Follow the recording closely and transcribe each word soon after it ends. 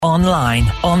online,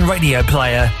 on Radio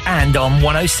Player, and on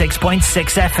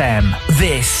 106.6 FM.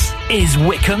 This is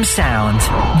Wycombe Sound,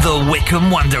 the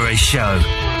Wycombe Wanderers Show.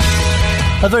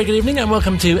 A very good evening and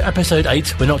welcome to episode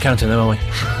 8. We're not counting them, are we?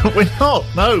 We're not,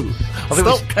 no.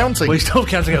 Stop counting. We stopped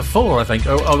counting at 4, I think.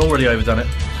 I've already overdone it.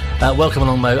 Welcome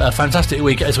along, Mo. A fantastic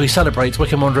week as we celebrate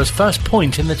Wycombe Wanderers' first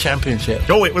point in the Championship.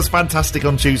 Oh, it was fantastic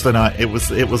on Tuesday night. It was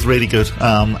really good.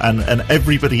 And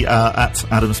everybody at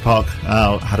Adams Park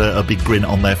had a big grin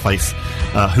on their face,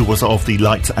 who was of the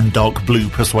light and dark blue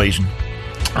persuasion.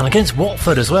 And against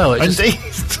Watford as well. Indeed.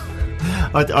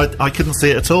 I couldn't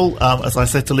see it at all. As I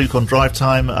said to Luke on drive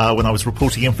time, when I was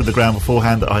reporting in from the ground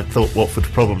beforehand, I thought Watford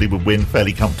probably would win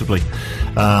fairly comfortably.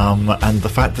 And the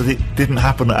fact that it didn't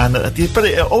happen, but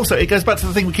it goes back to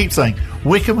the thing we keep saying.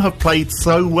 Wycombe have played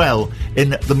so well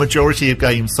in the majority of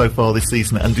games so far this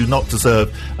season and do not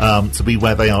deserve to be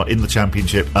where they are in the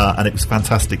Championship. And it was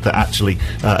fantastic that actually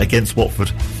against Watford,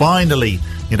 finally,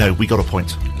 we got a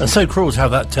point. And so cruel to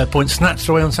have that point snatched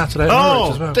away on Saturday at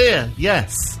Norwich as well. Oh dear,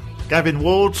 yes. Gavin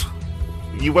Ward,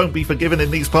 you won't be forgiven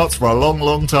in these parts for a long,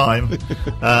 long time.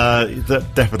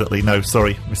 Definitely, no,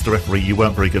 sorry, Mr. Referee, you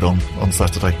weren't very good on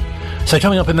Saturday. So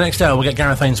coming up in the next hour, we'll get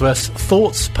Gareth Ainsworth's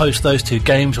thoughts post those two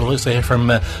games. We'll also hear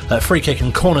from free kick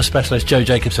and corner specialist Joe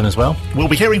Jacobson as well. We'll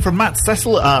be hearing from Matt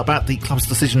Cecil about the club's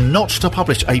decision not to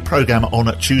publish a programme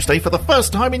on Tuesday for the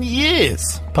first time in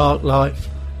years. Park Life.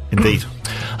 Indeed.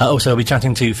 Also, we'll be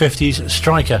chatting to 50s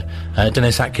striker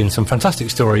Dennis Atkins. Some fantastic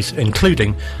stories,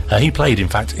 including he played, in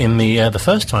fact, in the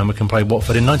first time Wycombe played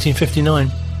Watford in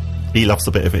 1959. He loves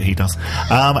a bit of it, he does.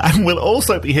 And we'll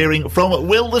also be hearing from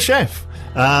Will the chef.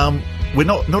 We're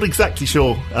not exactly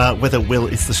sure whether Will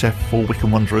is the chef for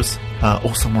Wycombe Wanderers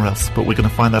or somewhere else, but we're going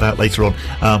to find that out later on.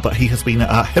 But he has been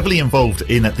heavily involved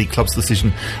in the club's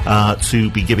decision to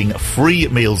be giving free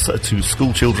meals to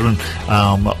school children,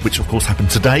 which of course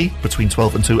happened today between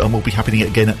 12 and 2 and will be happening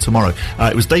again tomorrow.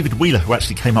 It was David Wheeler who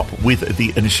actually came up with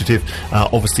the initiative,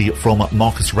 obviously from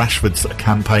Marcus Rashford's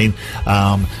campaign,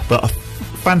 but a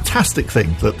fantastic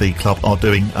thing that the club are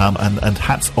doing, and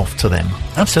hats off to them.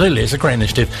 Absolutely, it's a great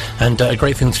initiative and a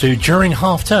great thing to do during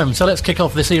half term. So let's kick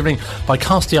off this evening by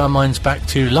casting our minds back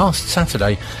to last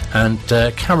Saturday and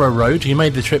Carrow Road. You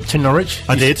made the trip to Norwich.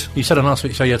 I did. You said on last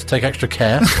week's show you had to take extra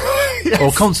care. Yes.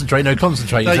 Or concentrate.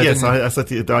 Yes, I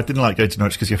said I didn't like going to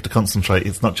Norwich because you have to concentrate.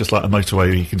 It's not just like a motorway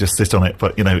where you can just sit on it,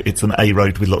 but it's an A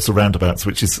road with lots of roundabouts,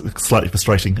 which is slightly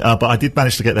frustrating. But I did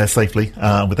manage to get there safely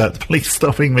without the police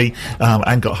stopping me,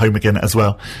 and got home again as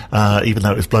well, even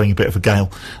though it was blowing a bit of a gale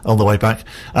on the way back.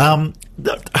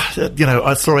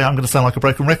 Sorry, I'm going to sound like a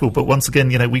broken record, but once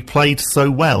again, we played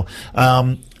so well.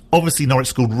 Obviously, Norwich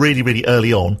scored really, really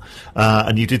early on,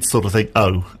 and you did sort of think,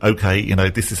 oh, okay,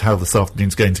 this is how this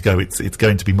afternoon's going to go. It's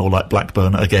going to be more like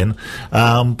Blackburn again.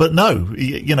 But no,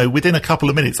 within a couple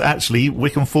of minutes, actually,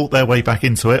 Wycombe fought their way back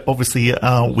into it. Obviously,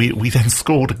 we then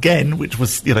scored again, which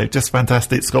was, just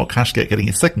fantastic. Scott Cashgate getting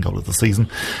his second goal of the season.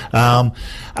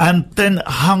 And then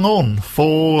hung on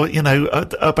for,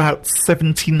 about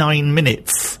 79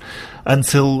 minutes.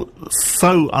 Until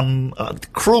so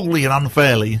cruelly and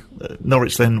unfairly,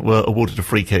 Norwich then were awarded a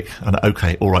free kick. And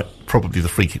okay, all right, probably the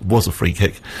free kick was a free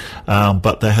kick.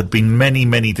 But there had been many,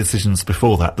 many decisions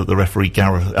before that the referee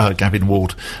Gavin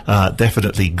Ward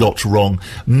definitely got wrong.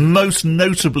 Most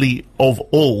notably of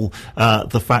all,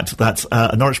 the fact that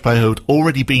a Norwich player who had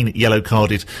already been yellow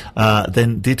carded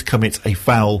then did commit a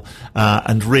foul.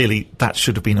 And really, that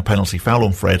should have been a penalty. Foul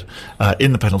on Fred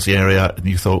in the penalty area. And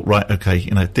you thought, right, okay,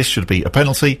 this should be a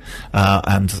penalty,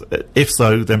 and if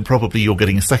so, then probably you're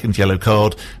getting a second yellow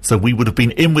card, so we would have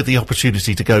been in with the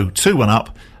opportunity to go 2-1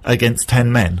 up against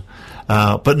 10 men.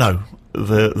 But no,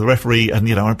 the referee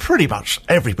and pretty much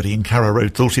everybody in Carrow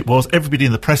Road thought it was. Everybody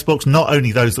in the press box, not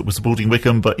only those that were supporting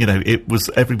Wycombe, but it was,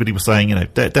 everybody was saying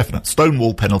definite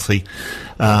Stonewall penalty.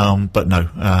 But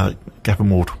no, Gavin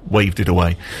Ward waved it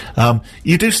away.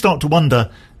 You do start to wonder.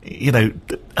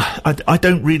 I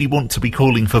don't really want to be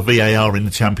calling for VAR in the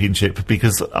Championship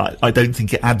because I don't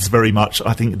think it adds very much.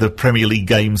 I think the Premier League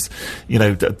games,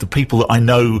 the people that I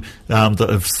know that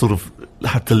have sort of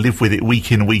had to live with it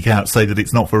week in, week out say that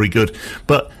it's not very good.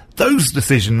 But those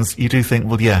decisions, you do think,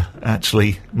 well, yeah,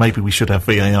 actually, maybe we should have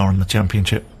VAR in the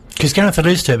Championship. Because Gareth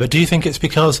alludes to it, but do you think it's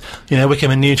because,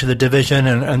 Wycombe are new to the division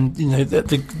and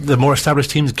the more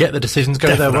established teams get the decisions go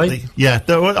Definitely. their way? Yeah,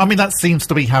 I mean, that seems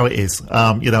to be how it is.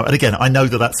 And again, I know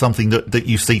that that's something that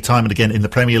you see time and again in the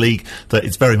Premier League, that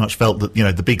it's very much felt that,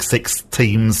 the big six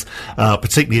teams,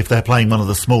 particularly if they're playing one of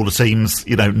the smaller teams,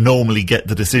 normally get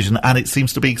the decision. And it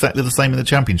seems to be exactly the same in the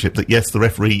Championship, that yes, the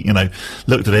referee,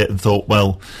 looked at it and thought,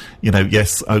 well,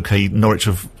 yes, okay, Norwich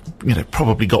have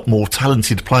probably got more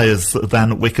talented players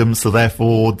than Wycombe, so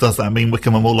therefore does that mean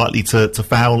Wycombe are more likely to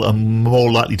foul and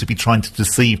more likely to be trying to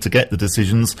deceive to get the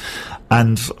decisions?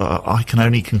 And I can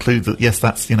only conclude that yes,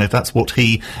 that's what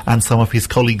he and some of his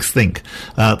colleagues think.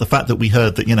 The fact that we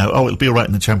heard that it'll be all right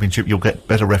in the Championship, you'll get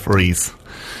better referees.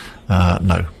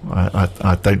 No,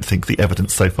 I don't think the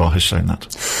evidence so far has shown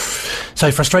that.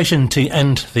 So frustration to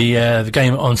end the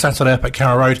game on Saturday up at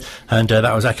Carrow Road, and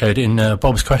that was echoed in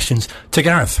Bob's questions to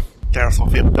Gareth. Gareth, I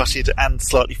feel gutted and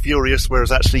slightly furious,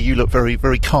 whereas actually you look very,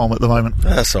 very calm at the moment.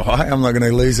 That's all right. I'm not going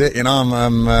to lose it.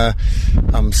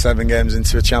 I'm 7 games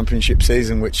into a Championship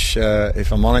season, which,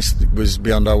 if I'm honest, was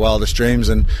beyond our wildest dreams,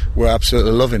 and we're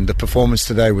absolutely loving. The performance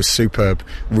today was superb,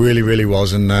 really, really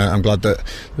was, and I'm glad that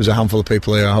there's a handful of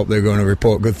people here. I hope they're going to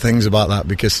report good things about that,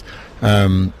 because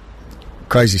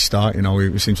crazy start.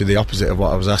 We seemed to be the opposite of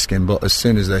what I was asking, but as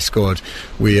soon as they scored,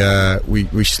 we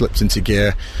slipped into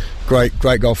gear.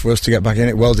 Great goal for us to get back in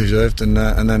it, well deserved, and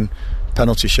then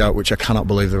penalty shout, which I cannot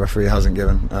believe the referee hasn't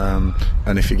given.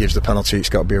 And if he gives the penalty, it's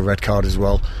got to be a red card as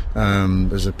well.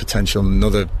 There's a potential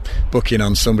another booking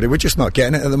on somebody. We're just not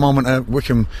getting it at the moment.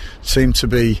 Wycombe seem to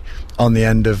be on the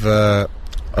end of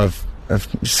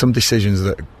some decisions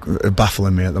that are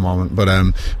baffling me at the moment, but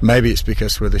maybe it's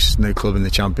because we're this new club in the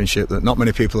Championship that not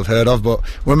many people have heard of, but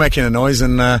we're making a noise,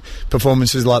 and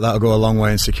performances like that will go a long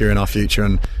way in securing our future,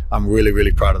 and I'm really,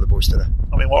 really proud of the boys today.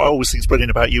 I mean, what I always think is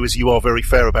brilliant about you is you are very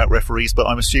fair about referees, but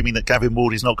I'm assuming that Gavin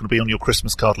Ward is not going to be on your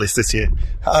Christmas card list this year.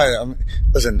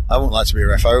 Listen, I wouldn't like to be a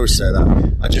ref, I always say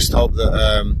that. I just hope that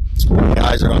the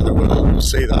eyes around the world will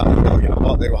see that and go, you know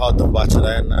what, they were hard done by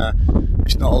today, and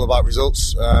it's not all about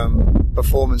results.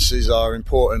 Performances are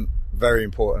important, very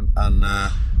important, and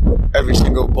every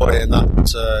single boy in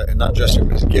that dressing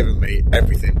room has given me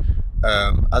everything.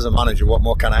 As a manager, what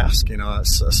more can I ask?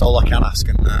 That's all I can ask,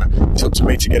 and it's up to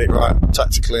me to get it right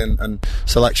tactically and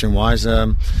selection wise.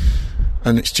 And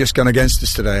it's just gone against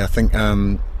us today. I think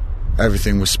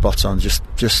everything was spot on.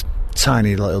 Just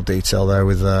tiny little detail there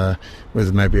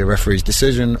with maybe a referee's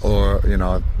decision, or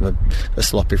a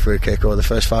sloppy free kick, or the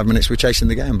first 5 minutes we're chasing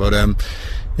the game. But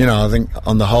I think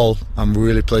on the whole, I'm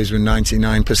really pleased with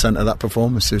 99% of that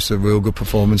performance. It's a real good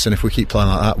performance, and if we keep playing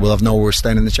like that, we'll have no worse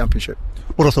staying in the Championship.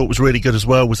 What I thought was really good as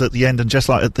well was at the end, and just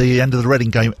like at the end of the Reading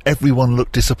game, everyone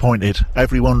looked disappointed.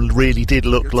 Everyone really did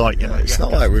look like, it's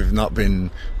not like we've not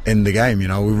been in the game.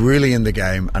 We're really in the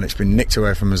game, and it's been nicked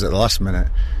away from us at the last minute.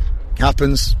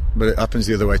 Happens, but it happens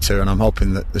the other way too, and I'm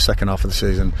hoping that the second half of the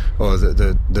season, or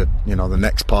the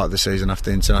next part of the season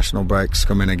after international breaks,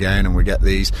 come in again and we get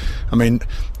these. I mean,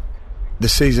 the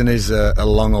season is a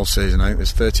long old season. I think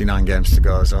there's 39 games to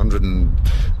go. There's 100 and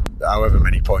however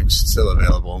many points still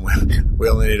available, and we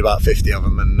only need about 50 of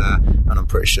them, and I'm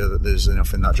pretty sure that there's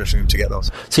enough in that dressing room to get those.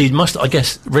 So you must, I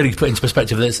guess, really put into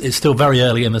perspective that it's still very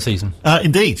early in the season.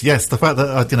 Indeed, yes. The fact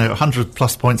that 100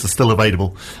 plus points are still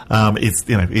available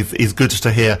is good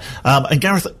to hear. And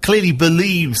Gareth clearly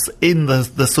believes in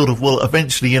the sort of, well,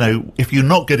 eventually, if you're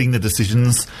not getting the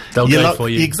decisions, they'll go for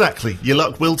you. Exactly, your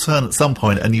luck will turn at some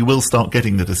point, and you will start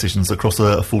getting the decisions across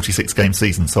a 46 game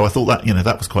season. So I thought that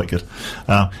that was quite good.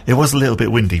 It was a little bit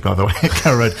windy, by the way, at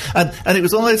Carrow Road. And it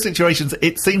was one of those situations,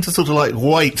 it seemed to sort of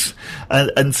wait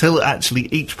until actually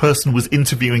each person was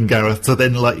interviewing Gareth to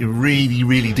then really,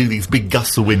 really do these big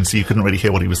gusts of wind, so you couldn't really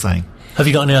hear what he was saying. Have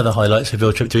you got any other highlights of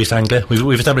your trip to East Anglia?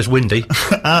 We've established windy.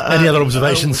 Any other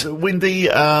observations? Windy,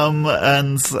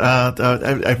 and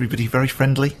everybody very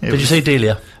friendly. Did you see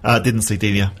Delia? Didn't see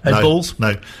Delia. Ed Balls?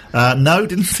 No. No,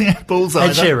 didn't see Ed Balls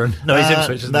either. Ed Sheeran? No, he's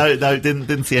Ipswich, isn't he? No,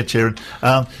 didn't see Ed Sheeran.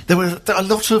 There were a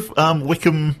lot of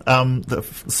Wycombe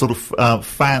sort of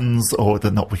fans, or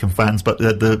they're not Wycombe fans, but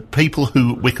the people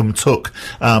who Wycombe took,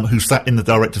 who sat in the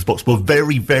director's box, were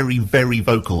very, very, very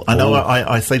vocal. I know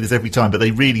I say this every time, but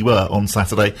they really were on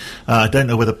Saturday. I don't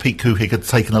know whether Pete Couhig had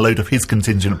taken a load of his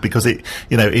contingent, because it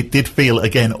did feel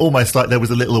again almost like there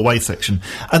was a little away section.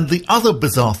 And the other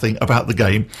bizarre thing about the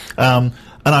game, and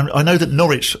I know that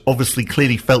Norwich obviously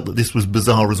clearly felt that this was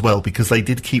bizarre as well, because they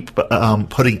did keep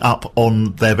putting up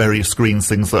on their various screens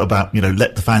things about,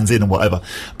 let the fans in and whatever.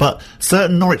 But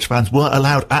certain Norwich fans were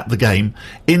allowed at the game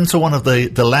into one of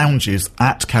the lounges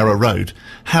at Carrow Road.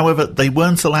 However, they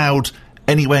weren't allowed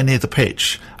anywhere near the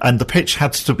pitch, and the pitch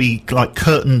had to be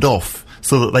curtained off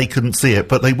so that they couldn't see it,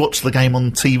 but they watched the game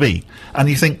on TV. And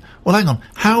you think, well, hang on,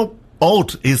 how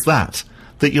odd is that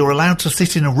you're allowed to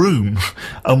sit in a room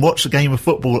and watch a game of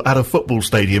football at a football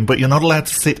stadium, but you're not allowed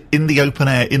to sit in the open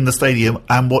air in the stadium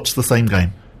and watch the same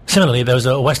game? Similarly, there was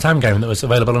a West Ham game that was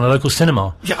available in a local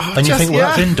cinema. Yeah, and you think, well,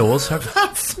 that's indoors.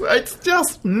 It's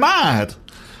just mad.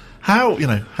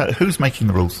 Who's making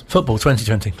the rules? Football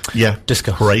 2020. Yeah,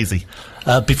 Discuss. Crazy.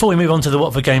 Before we move on to the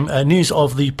Watford game, news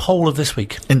of the poll of this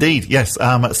week. Indeed, yes. So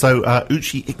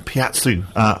Uche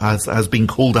Ikpeazu has been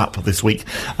called up this week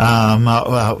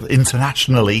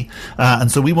internationally,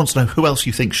 and so we want to know who else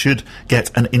you think should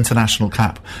get an international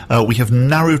cap. We have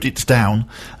narrowed it down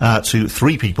to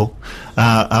 3 people,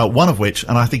 one of which,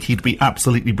 and I think he'd be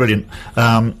absolutely brilliant,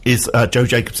 is Joe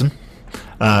Jacobson.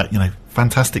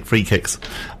 Fantastic free kicks,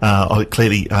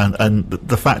 clearly, and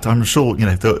the fact, I'm sure,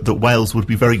 that Wales would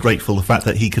be very grateful, the fact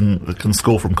that he can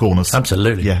score from corners.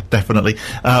 Absolutely. Yeah, definitely.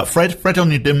 Fred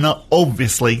Onyedinma,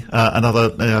 obviously,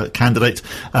 another candidate,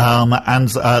 and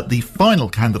the final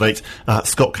candidate,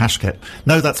 Scott Cashket.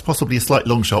 No, that's possibly a slight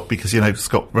long shot, because,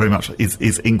 Scott very much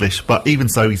is English, but even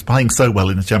so, he's playing so well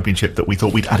in the Championship that we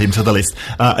thought we'd add him to the list.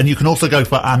 And you can also go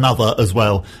for another as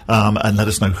well, and let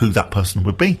us know who that person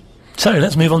would be. So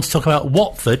let's move on to talk about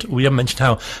Watford. We haven't mentioned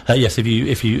how. Yes, if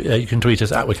you can tweet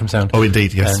us at Wycombe Sound. Oh,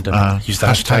 indeed, yes. And use the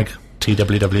hashtag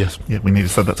TWWS. Yeah, we need to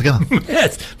send that together.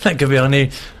 Yes, that could be our new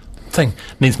thing.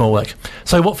 Needs more work.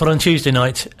 So Watford on Tuesday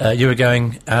night, you were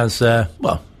going as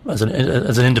as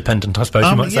an independent, I suppose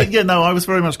you might say. Yeah, no, I was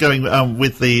very much going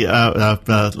with the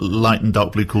light and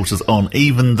dark blue quarters on,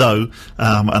 even though,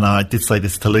 and I did say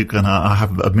this to Luke, and I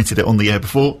have admitted it on the air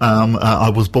before, I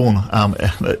was born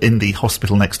in the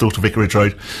hospital next door to Vicarage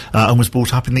Road, and was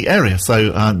brought up in the area.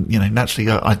 So, naturally,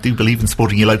 I do believe in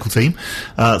supporting your local team.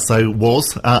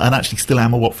 And actually still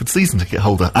am a Watford season ticket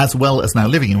holder, as well as now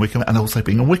living in Wycombe and also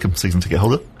being a Wycombe season ticket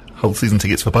holder. Hold season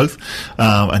tickets for both,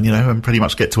 and pretty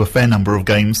much get to a fair number of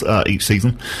games each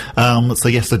season. So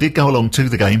yes, I did go along to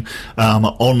the game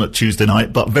on Tuesday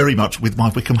night, but very much with my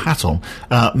Wycombe hat on,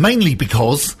 mainly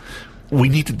because we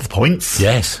needed the points.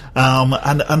 Yes,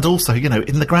 and also,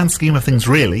 in the grand scheme of things,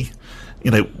 really.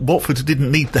 Watford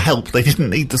didn't need the help. They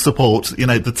didn't need the support.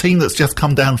 The team that's just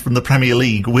come down from the Premier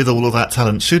League with all of that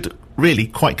talent should really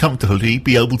quite comfortably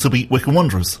be able to beat Wycombe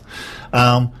Wanderers.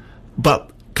 But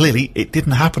clearly, it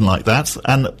didn't happen like that,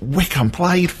 and Wycombe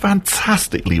played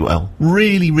fantastically well,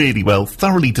 really, really well,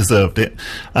 thoroughly deserved it,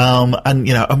 and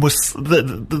was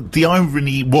the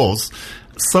irony was.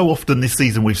 So often this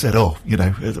season we've said,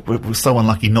 we're so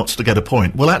unlucky not to get a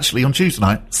point. Well, actually, on Tuesday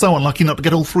night, so unlucky not to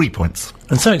get all 3 points.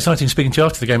 And so exciting, speaking to you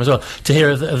after the game as well, to hear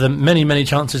of the many, many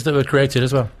chances that were created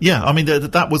as well. Yeah, I mean,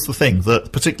 that was the thing,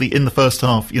 that particularly in the first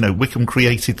half, Wycombe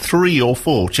created 3 or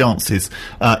 4 chances,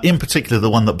 in particular the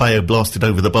one that Bayo blasted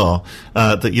over the bar,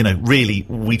 that, really,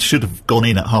 we should have gone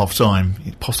in at half-time,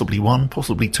 possibly 1,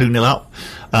 possibly 2-0 up.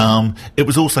 It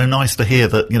was also nice to hear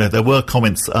that, there were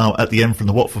comments at the end from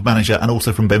the Watford manager and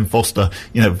also from Ben Foster,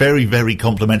 very, very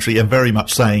complimentary and very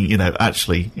much saying,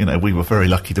 actually, we were very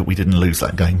lucky that we didn't lose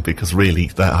that game, because really,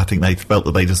 I think they felt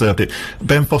that they deserved it.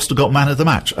 Ben Foster got man of the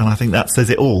match, and I think that says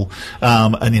it all.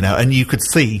 And you could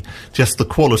see just the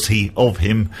quality of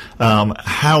him,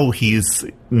 how he is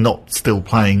not still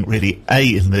playing really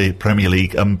A in the Premier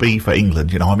League and B for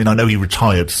England. I know he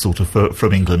retired sort of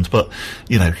from England, but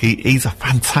he's a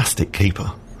fantastic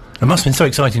keeper. It must have been so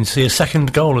exciting to see a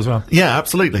second goal as well. Yeah,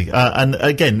 absolutely. And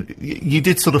again, you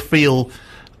did sort of feel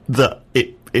that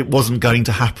it wasn't going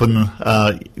to happen.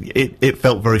 It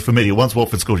felt very familiar. Once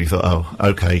Watford scored, you thought, oh,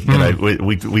 okay,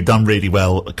 we've done really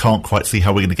well. I can't quite see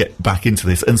how we're going to get back into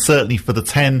this. And certainly for the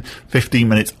 10, 15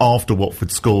 minutes after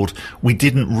Watford scored, we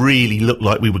didn't really look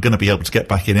like we were going to be able to get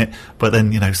back in it. But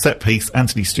then, set piece,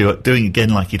 Anthony Stewart doing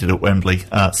again like he did at Wembley,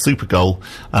 super goal.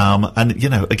 And,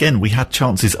 again, we had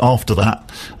chances after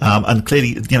that. And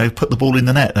clearly, put the ball in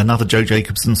the net. Another Joe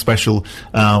Jacobson special,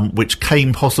 which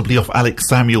came possibly off Alex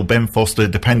Samuel, Ben Foster,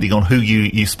 depending on who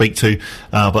you speak to.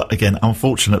 But again,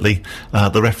 unfortunately,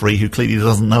 the referee, who clearly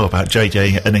doesn't know about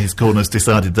JJ and his corners,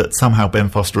 decided that somehow Ben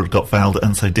Foster had got fouled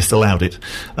and so disallowed it.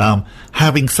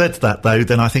 Having said that, though,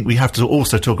 then I think we have to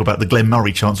also talk about the Glenn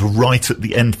Murray chance right at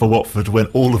the end for Watford, when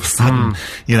all of a sudden,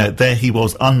 there he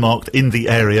was unmarked in the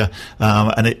area,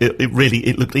 and it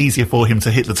really looked easier for him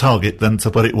to hit the target than to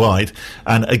put it wide.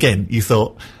 And again, you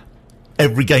thought,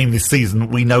 every game this season,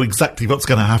 we know exactly what's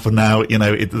going to happen now.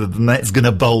 The net's going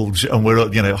to bulge, and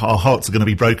our hearts are going to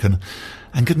be broken.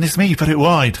 And goodness me, he put it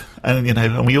wide. And,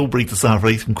 and we all breathed a sigh of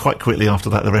relief, and quite quickly after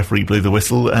that, the referee blew the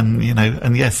whistle, and,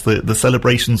 and yes, the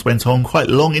celebrations went on quite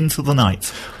long into the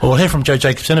night. Well, we'll hear from Joe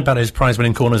Jacobson about his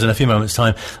prize-winning corners in a few moments'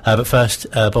 time, but first,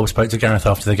 Bob spoke to Gareth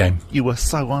after the game. You were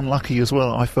so unlucky as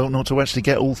well, I felt, not to actually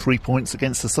get all 3 points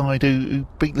against the side who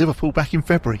beat Liverpool back in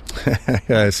February.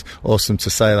 Yeah, it's awesome to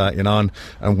say that,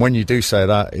 and when you do say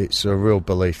that, it's a real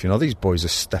belief. These boys are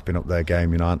stepping up their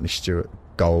game, Anthony Stewart,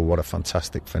 goal, what a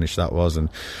fantastic finish that was,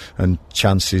 and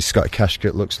chances. Scotty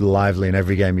Cashcott looks lively in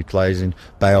every game he plays in.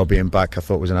 Bayo being back, I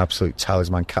thought was an absolute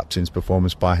talisman captain's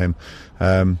performance by him.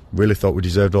 Really thought we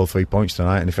deserved all 3 points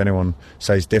tonight, and if anyone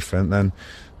says different, then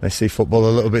they see football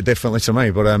a little bit differently to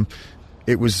me. But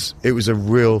it was a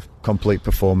real complete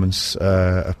performance,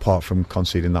 apart from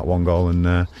conceding that one goal,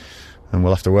 and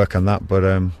we'll have to work on that. But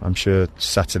I'm sure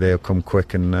Saturday will come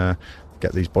quick and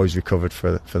get these boys recovered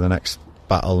for the next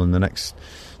battle and the next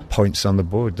points on the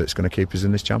board that's going to keep us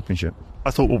in this championship.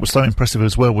 I thought what was so impressive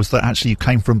as well was that actually you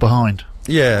came from behind.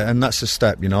 Yeah, and that's a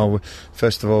step.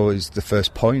 First of all, it's the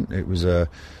first point. It was a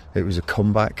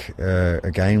comeback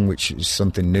again, which is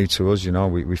something new to us.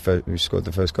 We scored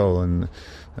the first goal, and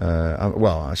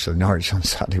actually Norwich on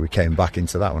Saturday, we came back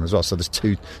into that one as well. So there's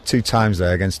two times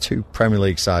there against two Premier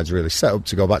League sides really set up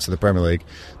to go back to the Premier League.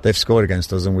 They've scored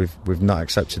against us, and we've not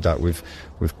accepted that. We've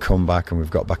come back and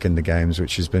we've got back in the games,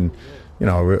 which has been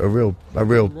a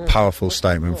real powerful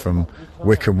statement from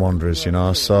Wycombe Wanderers.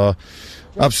 So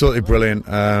absolutely brilliant.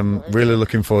 Really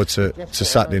looking forward to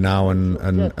Saturday now, and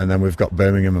then we've got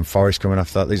Birmingham and Forest coming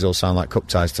after that. These all sound like cup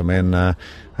ties to me, and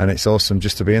it's awesome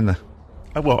just to be in there.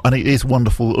 Well, and it is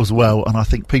wonderful as well, and I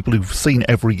think people who've seen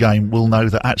every game will know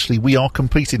that actually we are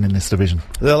competing in this division.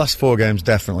 The last 4 games,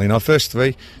 definitely. First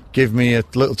 3 give me a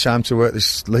little time to work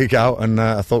this league out, and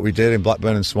I thought we did in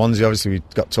Blackburn and Swansea. Obviously, we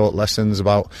got taught lessons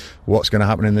about what's going to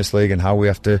happen in this league and how we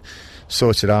have to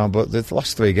sort it out. But the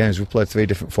last 3 games, we've played 3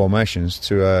 different formations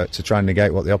to try and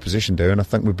negate what the opposition do, and I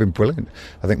think we've been brilliant.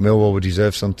 I think Millwall would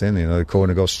deserve something. The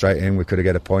corner goes straight in. We could have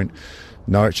get a point.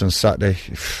 Norwich on Saturday,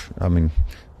 I mean,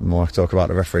 the more I talk about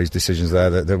the referee's decisions there,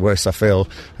 the worse I feel.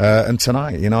 And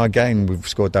tonight, again, we've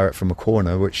scored direct from a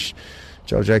corner, which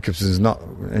Joe Jacobson's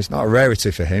it's not a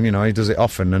rarity for him. He does it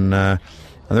often, and the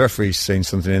referee's seen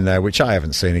something in there which I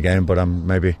haven't seen again, but I'm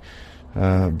maybe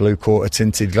blue quarter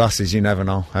tinted glasses, you never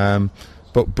know.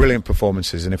 But brilliant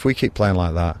performances, and if we keep playing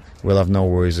like that, we'll have no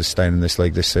worries of staying in this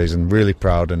league this season. Really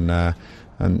proud, and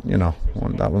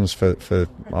that one's for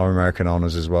our American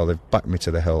owners as well. They've backed me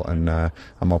to the hilt, and I'm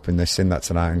hoping they've seen that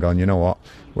tonight and gone, you know what,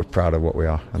 we're proud of what we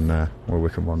are, and we're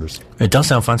Wycombe Wanderers. It does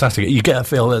sound fantastic. You get a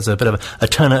feel there's a bit of a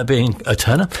corner being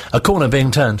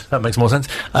turned. That makes more sense.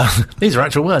 These are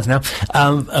actual words now.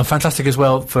 Fantastic as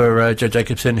well for Joe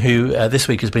Jacobson, who this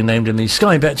week has been named in the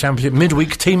Sky Bet Championship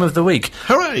Midweek Team of the Week.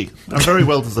 Hooray! And very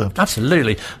well deserved.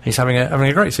 Absolutely. He's having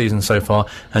a great season so far,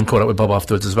 and caught up with Bob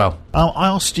afterwards as well. I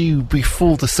asked you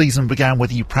before the season began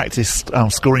whether you practiced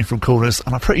scoring from corners,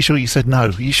 and I'm pretty sure you said no.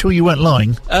 Are you sure you weren't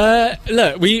lying?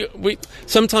 Look, we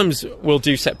sometimes we'll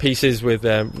do set pieces with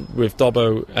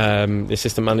Dobbo, the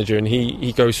assistant manager, and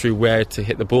he goes through where to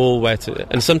hit the ball,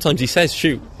 and sometimes he says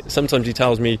shoot. Sometimes he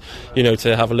tells me,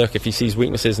 to have a look if he sees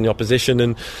weaknesses in the opposition.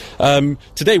 And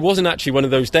today wasn't actually one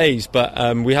of those days,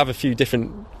 but we have a few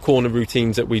different corner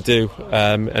routines that we do,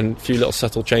 and a few little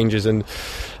subtle changes. And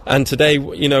today,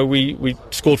 we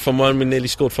scored from one, we nearly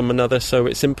scored from another. So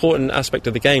it's an important aspect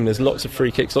of the game. There's lots of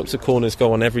free kicks, lots of corners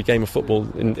go on every game of football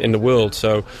in the world.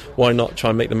 So why not try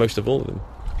and make the most of all of them?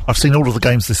 I've seen all of the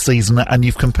games this season, and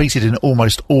you've competed in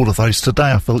almost all of those.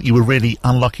 Today I felt you were really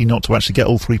unlucky not to actually get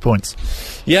all 3 points.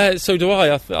 Yeah, so do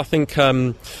I. I think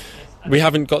we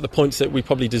haven't got the points that we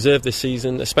probably deserve this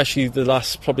season, especially the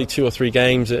last probably 2 or 3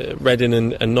 games at Reading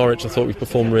and Norwich. I thought we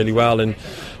performed really well, and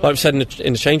like I said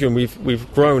in the change room,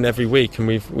 we've grown every week, and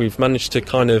we've managed to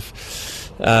kind of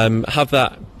have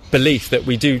that belief that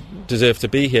we do deserve to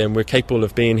be here, and we're capable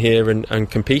of being here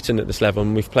and competing at this level.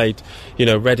 And we've played,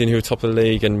 Reading, who are top of the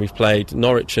league, and we've played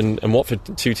Norwich and Watford,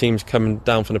 2 teams coming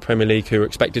down from the Premier League who are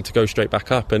expected to go straight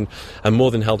back up, and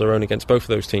more than held our own against both of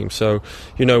those teams. So,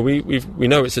 we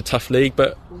know it's a tough league,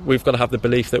 but we've got to have the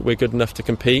belief that we're good enough to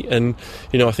compete. And,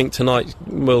 I think tonight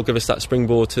will give us that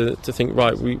springboard to think,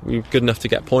 right, we're good enough to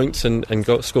get points and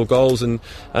score goals, and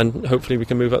hopefully we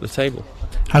can move up the table.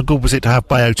 How good was it to have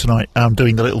Bayo tonight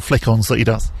doing the little flick-ons that he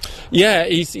does? Yeah,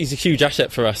 he's a huge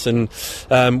asset for us, and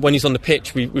when he's on the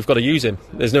pitch, we've got to use him.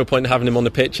 There's no point in having him on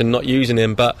the pitch and not using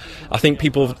him, but I think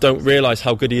people don't realise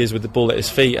how good he is with the ball at his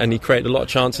feet, and he created a lot of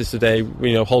chances today,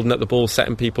 holding up the ball,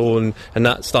 setting people, and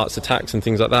that starts attacks and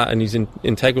things like that, and he's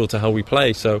integral to how we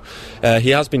play. So he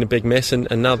has been a big miss, and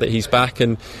now that he's back,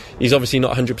 and he's obviously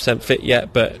not 100% fit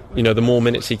yet, but the more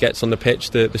minutes he gets on the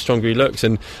pitch, the stronger he looks.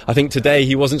 And I think today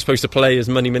he wasn't supposed to play as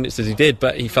many minutes as he did,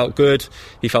 but he felt good,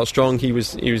 he felt strong, he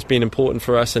was being important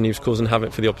for us, and he was causing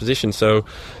havoc for the opposition. So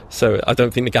I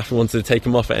don't think the gaffer wanted to take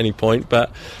him off at any point,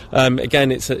 but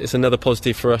again, it's another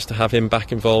positive for us to have him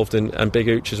back involved, and Big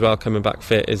Ooch as well coming back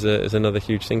fit is another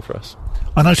huge thing for us.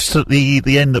 I noticed at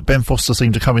the end that Ben Foster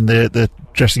seemed to come in the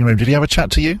dressing room. Did he have a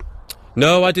chat to you?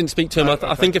 No, I didn't speak to him.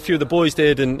 I think a few of the boys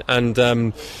did, and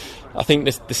I think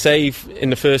the save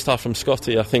in the first half from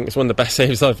Scotty, I think it's one of the best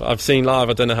saves I've seen live.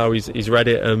 I don't know how he's read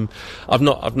it. I've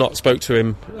not spoke to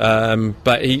him,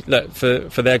 but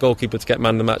for their goalkeeper to get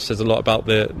man of the match says a lot about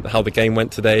how the game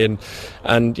went today,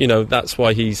 and that's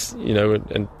why he's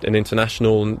an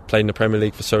international and played in the Premier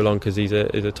League for so long, because he's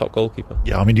a top goalkeeper.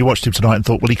 Yeah, I mean, you watched him tonight and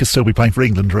thought, well, he could still be playing for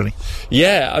England, really.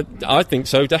 Yeah, I think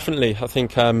so, definitely. I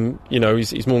think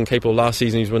he's more than capable. Last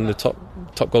season he was one of the top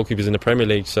goalkeepers in the Premier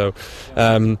League, so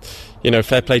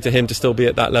fair play to him to still be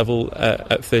at that level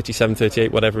at 37,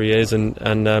 38, whatever he is, and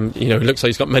it looks like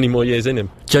he's got many more years in him.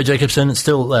 Joe Jacobson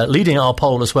still leading our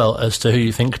poll as well as to who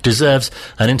you think deserves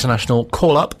an international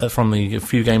call-up from the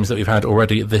few games that we've had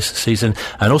already this season,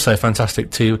 and also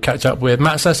fantastic to catch up with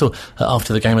Matt Cecil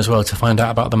after the game as well to find out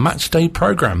about the match day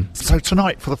programme. So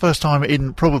tonight, for the first time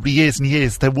in probably years and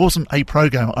years, there wasn't a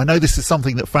programme. I know this is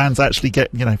something that fans actually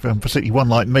get, from particularly one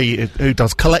like me who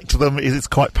does collect them, is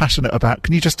quite passionate about.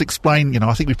 Can you just explain,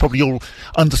 I think we probably all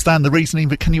understand the reasoning,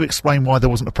 but can you explain why there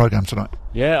wasn't a programme tonight?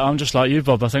 Yeah, I'm just like you,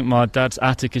 Bob. I think my dad's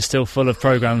attic is still full of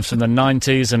programmes from the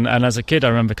 90s, and as a kid I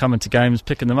remember coming to games,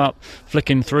 picking them up,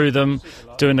 flicking through them,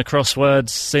 doing the crosswords,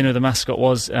 seeing who the mascot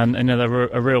was, and they were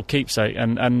a real keepsake,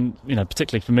 and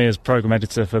particularly for me as programme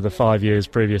editor for the 5 years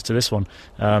previous to this one,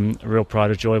 a real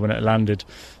pride of joy when it landed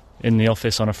in the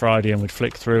office on a Friday and we'd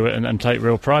flick through it and take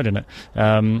real pride in it.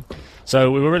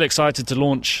 So we were really excited to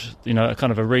launch, a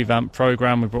kind of a revamped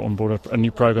programme. We brought on board a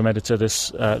new programme editor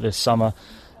this summer,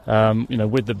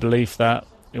 with the belief that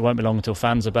it won't be long until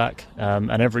fans are back, and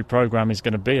every programme is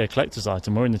going to be a collector's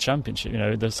item. We're in the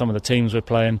Championship, some of the teams we're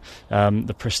playing,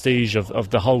 the prestige of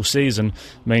the whole season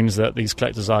means that these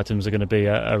collector's items are going to be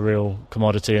a real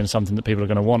commodity and something that people are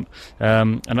going to want.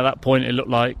 And at that point it looked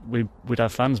like we'd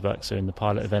have fans back soon. The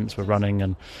pilot events were running,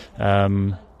 and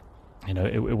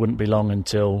it wouldn't be long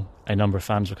until a number of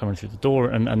fans were coming through the door,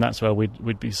 and that's where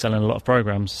we'd be selling a lot of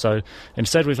programmes. So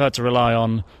instead we've had to rely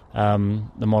on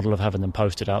the model of having them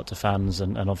posted out to fans,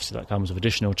 and obviously that comes with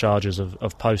additional charges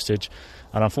of postage,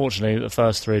 and unfortunately the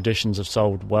first 3 editions have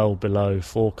sold well below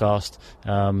forecast,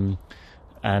 and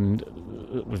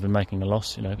we've been making a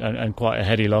loss, and quite a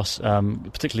heady loss,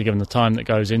 particularly given the time that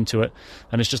goes into it,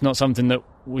 and it's just not something that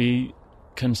we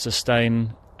can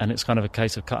sustain. And it's kind of a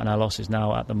case of cutting our losses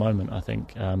now at the moment, I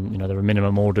think. There are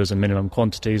minimum orders and minimum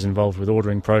quantities involved with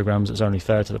ordering programmes. It's only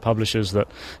fair to the publishers that,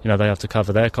 they have to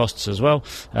cover their costs as well.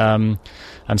 And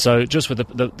so just with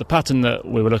the pattern that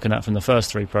we were looking at from the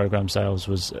first 3 programme sales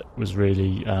was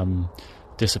really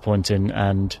disappointing,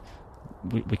 and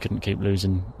we couldn't keep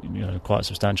losing, quite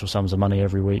substantial sums of money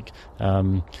every week.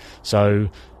 So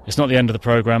it's not the end of the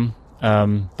programme.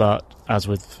 But as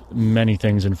with many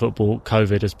things in football,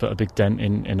 COVID has put a big dent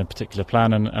in a particular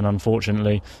plan, and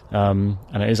unfortunately, and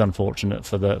it is unfortunate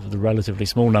for the relatively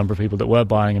small number of people that were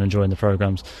buying and enjoying the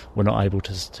programmes, we're not able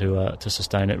to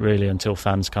sustain it really until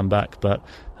fans come back. But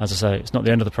as I say, it's not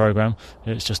the end of the programme,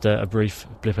 it's just a brief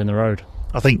blip in the road.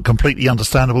 I think completely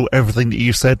understandable, everything that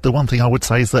you said. The one thing I would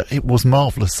say is that it was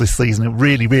marvellous this season. It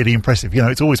really, really impressive.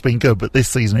 It's always been good, but this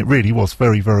season it really was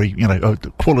very, very, a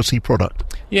quality product.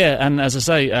 Yeah, and as I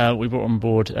say, we brought on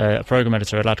board a programme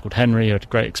editor, a lad called Henry, who had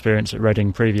great experience at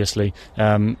Reading previously.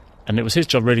 And it was his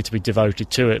job really to be devoted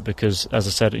to it because, as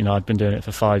I said, I'd been doing it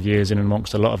for 5 years in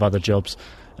amongst a lot of other jobs.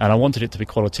 And I wanted it to be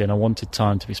quality, and I wanted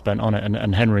time to be spent on it.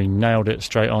 And Henry nailed it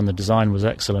straight on. The design was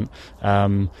excellent.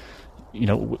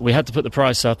 We had to put the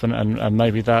price up, and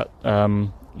maybe that,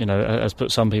 has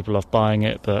put some people off buying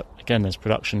it. But again, there's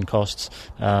production costs.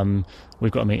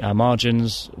 We've got to meet our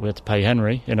margins. We had to pay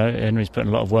Henry. Henry's putting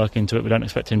a lot of work into it. We don't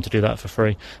expect him to do that for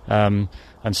free. And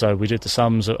so we did the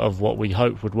sums of what we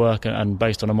hoped would work, and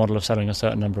based on a model of selling a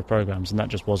certain number of programmes, and that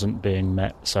just wasn't being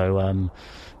met. So,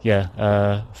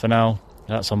 for now,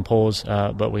 that's on pause.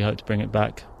 But we hope to bring it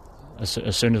back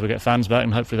as soon as we get fans back,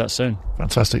 and hopefully that's soon.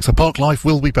 Fantastic. So Park Life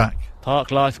will be back.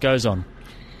 Park Life goes on.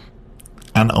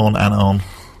 And on and on.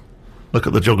 Look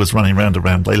at the joggers running round and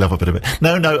round. They love a bit of it.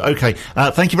 No, okay.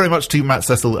 Thank you very much to Matt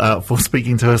Cecil for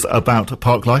speaking to us about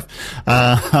Park Life.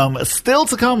 Still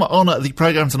to come on the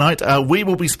programme tonight, we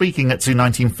will be speaking to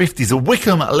 1950s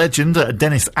Wycombe legend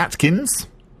Dennis Atkins.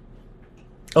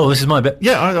 Oh, this is my bit.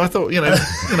 Yeah, I thought,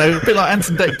 a bit like Ant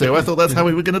and Dec do. I thought that's how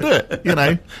we were going to do it,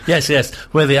 Yes,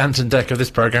 we're the Ant and Dec of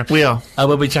this programme. We are.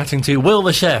 We'll be chatting to Will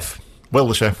the Chef. Will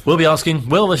the Chef. We'll be asking,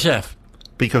 will the Chef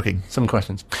be cooking? Some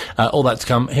questions. All that to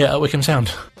come here at Wycombe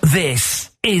Sound.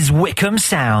 This is Wycombe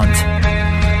Sound.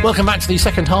 Welcome back to the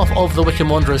second half of the Wycombe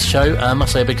Wanderers show. I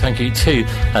must say a big thank you to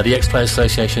the Ex-Players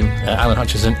Association, Alan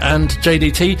Hutchison and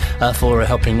JDT for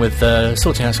helping with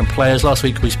sorting out some players. Last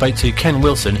week we spoke to Ken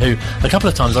Wilson, who a couple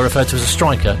of times I referred to as a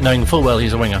striker, knowing full well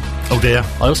he's a winger. Oh dear.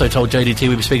 I also told JDT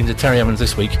we'd be speaking to Terry Evans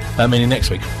this week, meaning next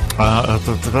week.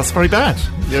 That's very bad.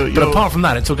 But apart from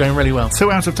that, it's all going really well.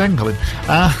 2 out of 10, Colin.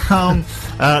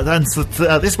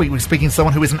 This week we're speaking to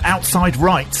someone who is an outside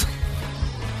right.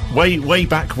 Way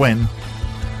back when.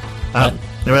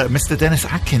 Mr. Dennis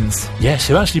Atkins. Yes,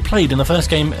 who actually played in the first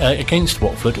game against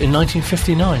Watford in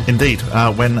 1959. Indeed,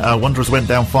 when Wanderers went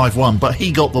down 5-1, but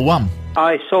he got the one.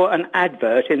 I saw an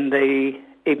advert in the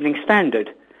Evening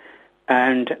Standard,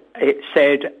 and it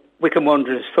said, Wycombe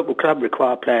Wanderers Football Club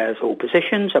require players all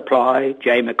positions, apply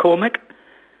J. McCormick,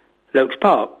 Lokes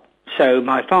Park. So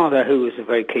my father, who was a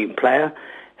very keen player,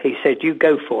 he said, you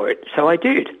go for it. So I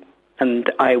did.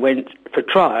 And I went for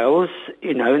trials,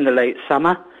 in the late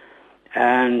summer,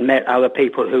 and met other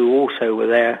people who also were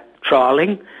there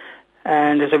trialling.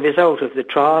 And as a result of the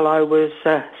trial, I was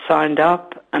signed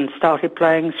up and started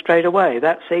playing straight away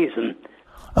that season.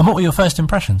 And what were your first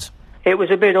impressions? It was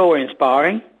a bit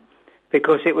awe-inspiring,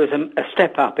 because it was a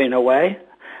step up in a way.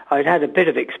 I'd had a bit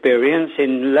of experience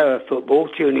in lower football,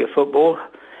 junior football,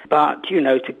 but,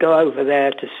 to go over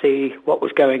there to see what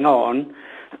was going on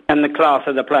and the class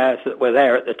of the players that were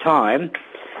there at the time.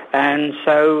 And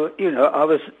so, I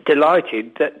was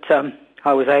delighted that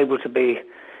I was able to be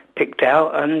picked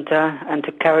out and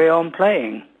to carry on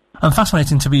playing. And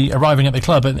fascinating to be arriving at the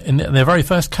club in their very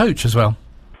first coach as well.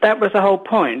 That was the whole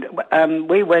point.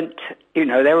 We went,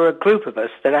 there were a group of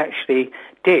us that actually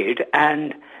did,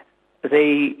 and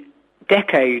the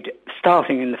decade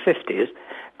starting in the 50s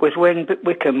was when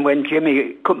Wycombe, when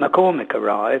Jimmy McCormick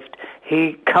arrived,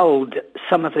 he culled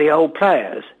some of the old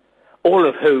players, all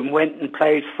of whom went and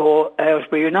played for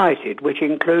Aylesbury United, which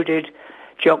included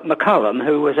Jock McCullum,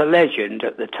 who was a legend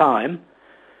at the time,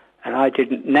 and I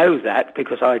didn't know that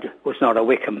because I was not a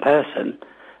Wycombe person.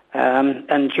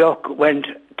 And Jock went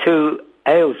to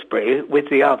Aylesbury with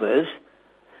the others,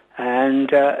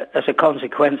 and as a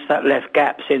consequence that left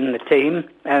gaps in the team,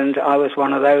 and I was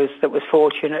one of those that was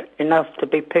fortunate enough to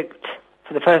be picked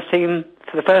for the first team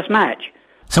for the first match.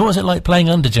 So what was it like playing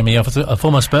under Jimmy, a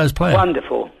former Spurs player?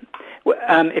 Wonderful.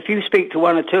 If you speak to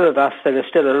one or two of us that are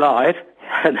still alive,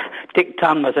 and Dick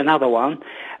Tunn was another one,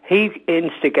 he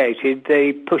instigated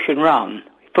the push and run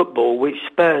football which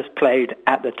Spurs played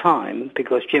at the time,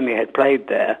 because Jimmy had played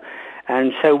there.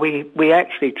 And so we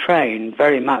actually trained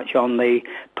very much on the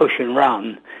push and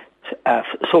run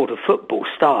sort of football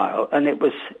style, and it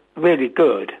was really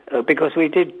good because we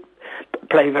did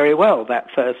play very well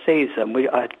that first season.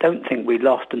 I don't think we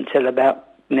lost until about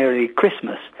nearly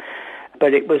Christmas,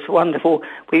 but it was wonderful.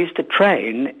 We used to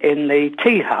train in the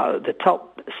tea house, the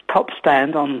top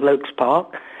stand on Lokes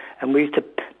Park, and we used to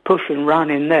push and run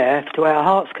in there to our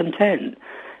heart's content,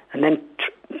 and then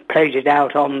played it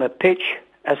out on the pitch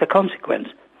as a consequence.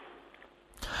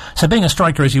 So being a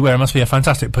striker as you were, it must be a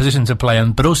fantastic position to play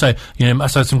in, but also,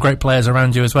 must have some great players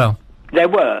around you as well. There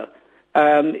were.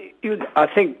 I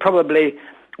think probably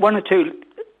one or two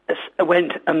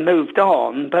went and moved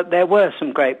on, but there were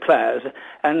some great players.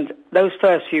 And those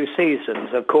first few seasons,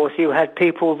 of course, you had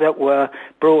people that were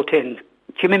brought in.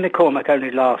 Jimmy McCormick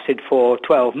only lasted for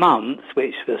 12 months,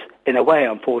 which was in a way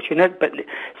unfortunate, but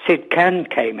Sid Can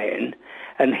came in,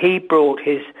 and he brought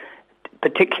his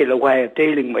particular way of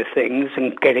dealing with things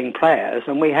and getting players,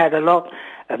 and we had a lot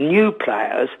of new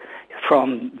players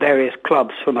from various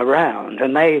clubs from around,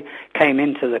 and they came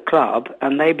into the club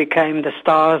and they became the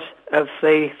stars of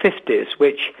the 50s,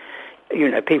 which,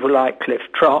 people like Cliff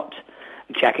Trott,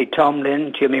 Jackie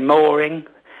Tomlin, Jimmy Mooring,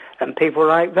 and people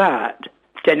like that.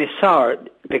 Dennis Sarr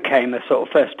became a sort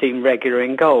of first-team regular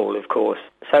in goal, of course.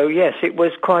 So, yes, it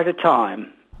was quite a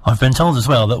time. I've been told as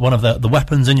well that one of the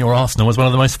weapons in your arsenal was one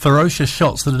of the most ferocious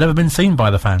shots that had ever been seen by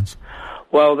the fans.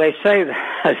 Well, they say that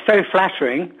it's very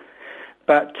flattering,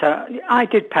 but I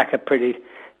did pack a pretty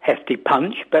hefty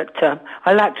punch, but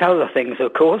I lacked other things,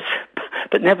 of course.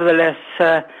 But nevertheless,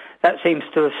 that seems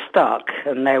to have stuck,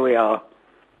 and there we are.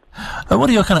 What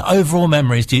are your kind of overall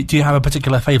memories? Do you have a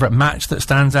particular favourite match that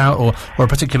stands out, or a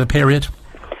particular period?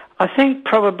 I think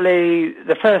probably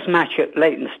the first match at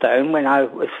Leytonstone, when I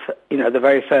was, the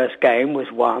very first game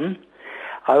was won.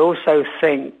 I also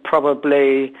think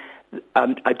probably,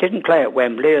 I didn't play at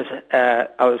Wembley as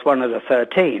I was one of the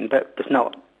 13, but was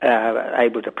not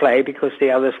able to play because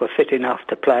the others were fit enough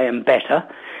to play and better.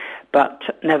 But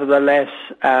nevertheless,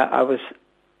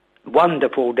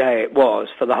 wonderful day it was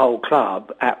for the whole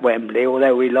club at Wembley.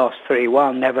 Although we lost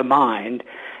 3-1, never mind.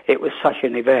 It was such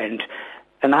an event.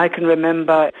 And I can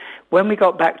remember when we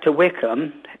got back to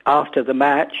Wycombe after the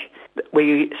match,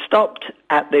 we stopped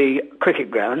at the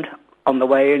cricket ground on the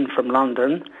way in from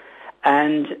London,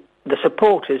 and the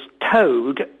supporters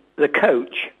towed the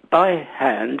coach by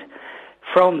hand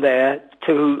from there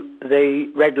to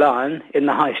the Red Lion in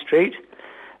the High Street.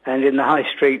 And in the High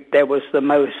Street there was the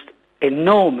most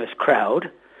enormous crowd,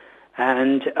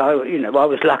 and I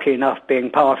was lucky enough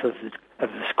being part of the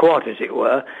squad, as it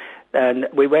were, and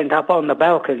we went up on the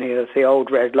balcony of the old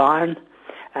Red Lion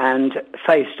and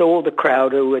faced all the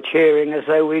crowd who were cheering as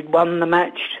though we'd won the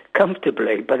match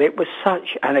comfortably. But it was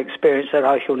such an experience that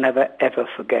I shall never ever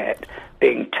forget,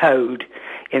 being towed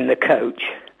in the coach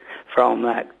from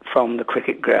the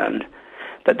cricket ground.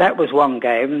 But that was one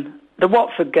game. The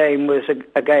Watford game was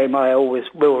a game I always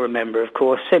will remember, of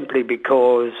course, simply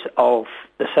because of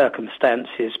the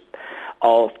circumstances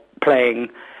of playing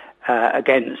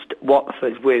against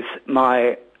Watford with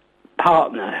my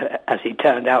partner, as he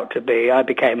turned out to be. I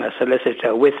became a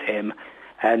solicitor with him,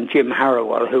 and Jim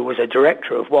Harrowell, who was a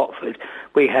director of Watford,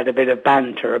 we had a bit of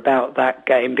banter about that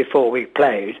game before we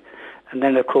played. And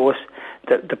then, of course,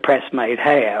 the press made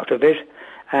hay out of it,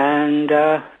 and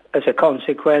as a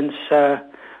consequence,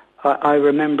 I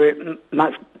remember it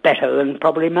much better than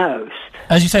probably most.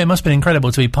 As you say, it must have been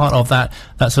incredible to be part of that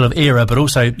sort of era, but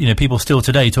also, people still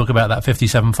today talk about that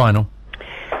 57 final.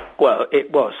 Well,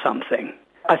 it was something.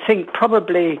 I think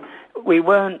probably we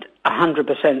weren't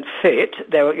 100% fit.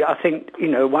 I think,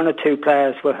 one or two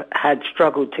players had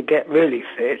struggled to get really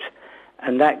fit,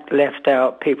 and that left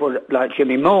out people like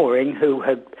Jimmy Mooring, who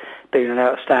had been an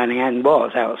outstanding and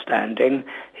was outstanding.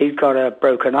 He'd got a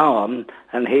broken arm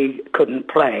and he couldn't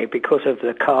play because of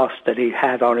the cast that he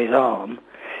had on his arm.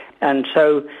 And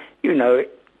so,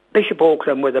 Bishop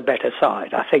Auckland were the better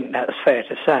side. I think that's fair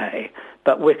to say.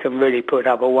 But Wycombe really put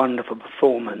up a wonderful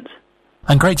performance.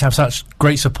 And great to have such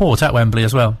great support at Wembley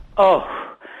as well. Oh,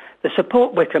 the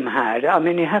support Wycombe had,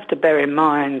 you have to bear in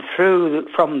mind from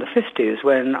the 50s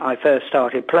when I first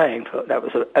started playing,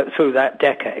 through that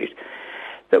decade,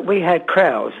 that we had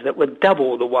crowds that were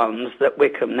double the ones that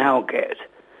Wycombe now get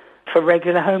for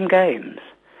regular home games.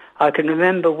 I can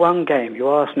remember one game, you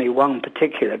asked me one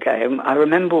particular game, I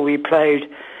remember we played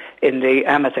in the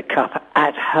Amateur Cup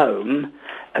at home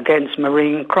against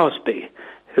Marine Crosby,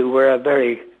 who were a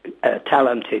very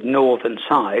talented northern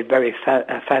side, very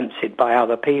fancied by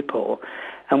other people.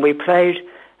 And we played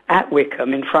at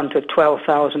Wycombe in front of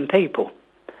 12,000 people.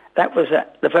 That was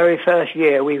the very first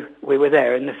year we were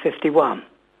there in the 51.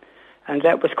 And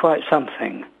that was quite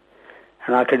something.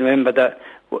 And I can remember that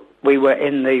we were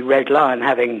in the Red Lion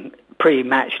having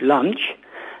pre-match lunch,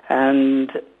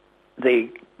 and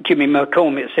Jimmy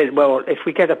McCormick said, well, if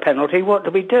we get a penalty, what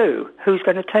do we do? Who's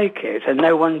going to take it? And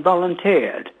no one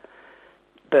volunteered.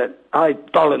 But I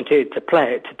volunteered to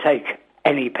play it, to take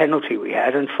any penalty we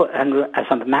had, and as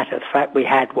a matter of fact, we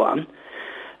had one.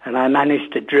 And I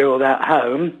managed to drill that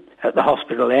home at the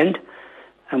hospital end,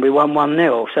 and we won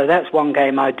 1-0. So that's one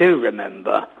game I do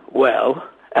remember well,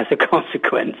 as a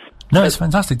consequence. No, it's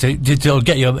fantastic to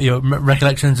get your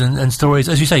recollections and stories.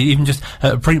 As you say, even just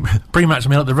pre-match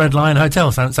meal at the Red Lion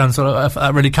Hotel sounds sort of,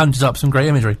 that really conjures up some great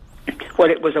imagery. Well,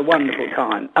 it was a wonderful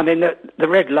time. The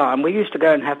Red Lion, we used to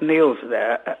go and have meals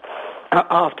there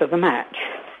after the match.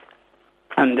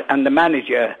 And the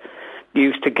manager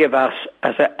used to give us,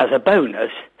 as a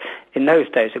bonus, in those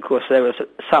days, of course, there was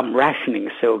some rationing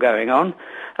still going on.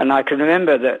 And I can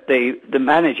remember that the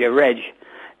manager, Reg,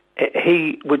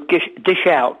 he would dish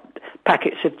out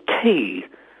packets of tea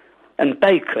and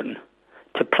bacon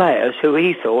to players who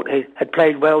he thought had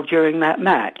played well during that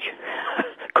match.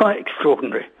 Quite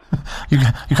extraordinary. You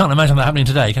can't imagine that happening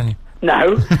today, can you?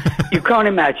 No, you can't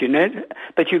imagine it,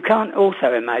 but you can't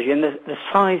also imagine the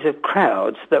size of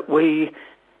crowds that we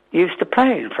used to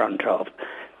play in front of.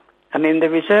 The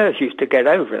reserves used to get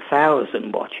over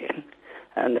 1,000 watching,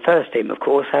 and the first team, of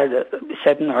course, had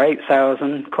 7,000 or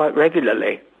 8,000 quite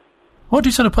regularly. What do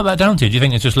you sort of put that down to? Do you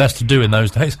think it's just less to do in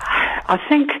those days? I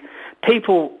think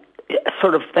people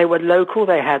they were local,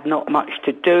 they had not much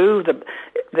to do.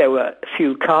 There were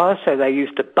few cars, so they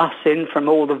used to bus in from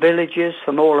all the villages,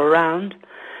 from all around.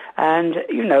 And,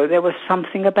 there was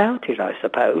something about it, I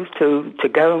suppose, to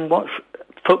go and watch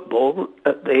football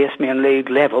at the Isthmian League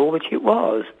level, which it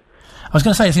was. I was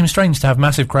going to say, it seems strange to have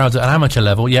massive crowds at an amateur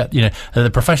level, yet, the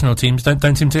professional teams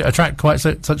don't seem to attract quite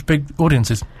such big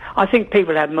audiences. I think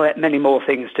people have many more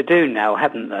things to do now,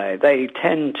 haven't they? They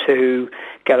tend to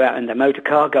go out in their motor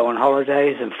car, go on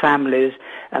holidays and families,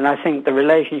 and I think the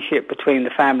relationship between the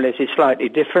families is slightly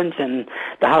different, and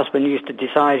the husband used to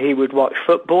decide he would watch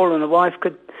football and the wife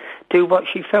could do what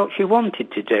she felt she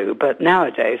wanted to do. But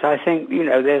nowadays, I think,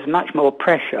 there's much more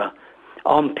pressure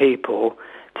on people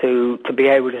to be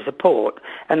able to support.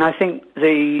 And I think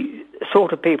the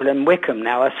sort of people in Wycombe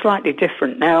now are slightly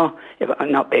different now, if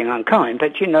I'm not being unkind,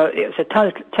 but, it's a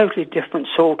totally different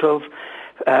sort of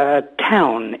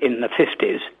town in the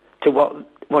 50s to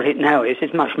what it now is.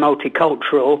 It's much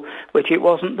multicultural, which it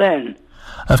wasn't then.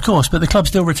 Of course, but the club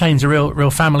still retains a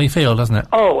real family feel, doesn't it?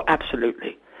 Oh,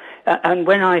 absolutely. And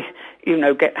when I,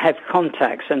 have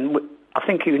contacts, and I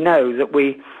think that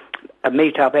we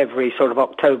meet up every sort of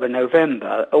October,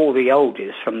 November, all the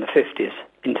oldies from the 50s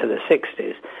into the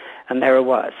 60s, and there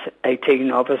are,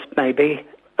 18 of us maybe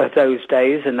of those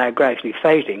days, and they're gradually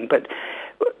fading, but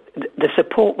the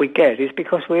support we get is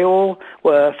because we all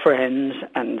were friends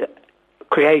and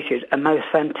created a most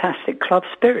fantastic club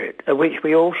spirit, which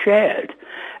we all shared.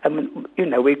 And,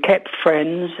 we kept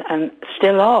friends and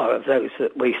still are of those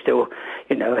that we still,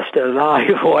 are still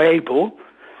alive or able.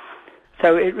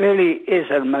 So it really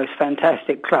is a most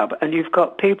fantastic club. And you've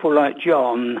got people like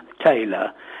John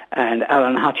Taylor and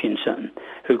Alan Hutchinson,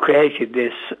 who created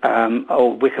this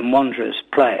old Wycombe Wanderers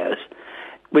players,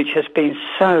 which has been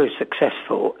so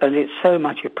successful, and it's so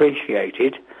much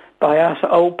appreciated by us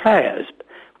old players.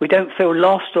 We don't feel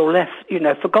lost or left,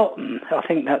 forgotten. I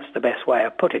think that's the best way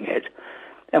of putting it.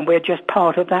 And we're just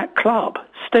part of that club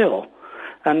still.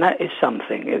 And that is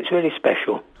something. It's really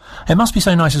special. It must be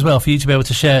so nice as well for you to be able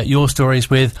to share your stories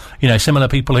with, similar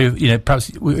people who, perhaps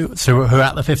who are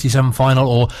at the 57 final,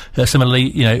 or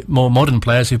similarly, more modern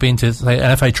players who've been to, say,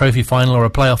 an FA Trophy final or a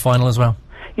playoff final as well.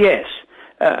 Yes.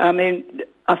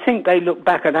 I think they look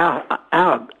back at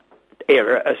our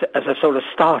era as a sort of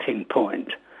starting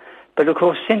point. But, of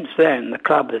course, since then, the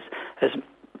club has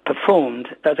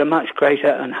performed at a much greater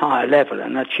and higher level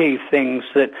and achieved things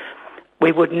that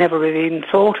we would never have even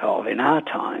thought of in our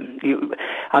time.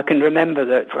 I can remember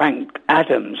that Frank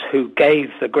Adams, who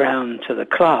gave the ground to the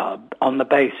club on the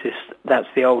basis, that's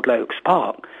the old Oaks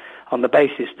Park, on the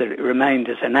basis that it remained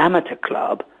as an amateur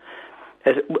club,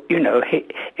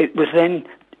 it was then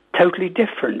totally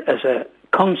different as a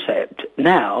concept.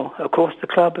 Now, of course, the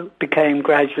club became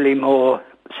gradually more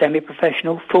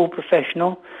semi-professional, full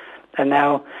professional, and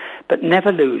now, but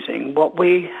never losing what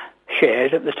we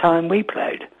shared at the time we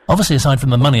played. Obviously, aside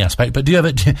from the money aspect, but do you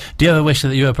ever wish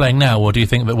that you were playing now, or do you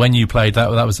think that when you played that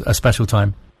was a special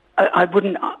time? I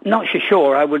wouldn't, not so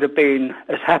sure I would have been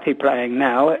as happy playing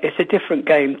now. It's a different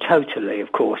game totally,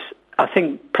 of course. I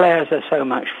think players are so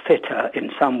much fitter in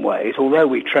some ways. Although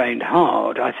we trained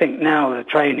hard, I think now the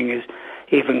training is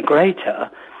even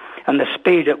greater, and the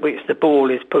speed at which the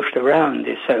ball is pushed around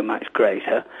is so much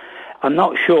greater. I'm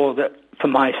not sure that, for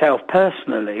myself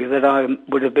personally, that I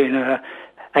would have been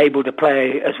able to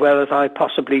play as well as I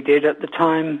possibly did at the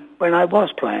time when I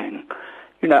was playing.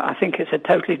 I think it's a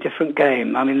totally different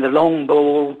game. I mean, the long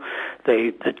ball,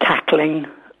 the tackling,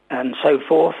 and so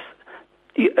forth.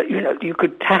 You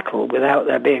could tackle without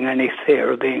there being any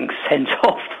fear of being sent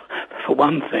off, for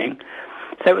one thing.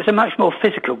 So it was a much more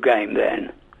physical game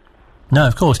then. No,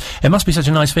 of course. It must be such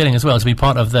a nice feeling as well to be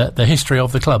part of the history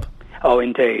of the club. Oh,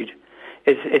 indeed.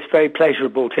 It's very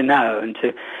pleasurable to know, and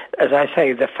to, as I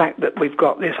say, the fact that we've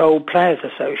got this old players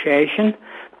association,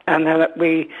 and that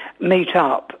we meet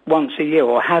up once a year,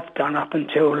 or have done up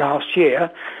until last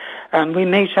year, and we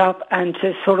meet up and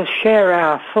to sort of share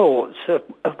our thoughts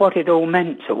of what it all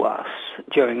meant to us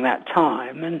during that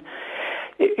time. And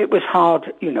it was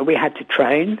hard, we had to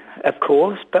train, of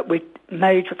course, but we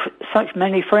made such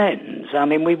many friends. I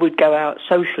mean, we would go out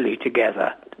socially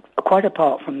together, quite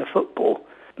apart from the football.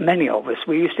 Many of us,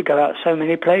 we used to go out so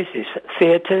many places,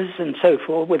 theatres and so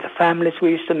forth, with the families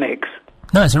we used to mix.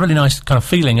 No, it's a really nice kind of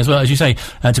feeling as well, as you say,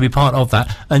 to be part of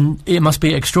that. And it must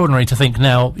be extraordinary to think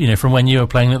now, from when you were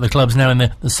playing, that the club's now in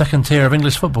the second tier of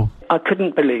English football. I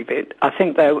couldn't believe it. I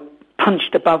think they were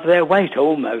punched above their weight,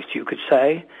 almost, you could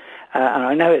say. And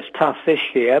I know it's tough this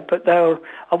year, but they'll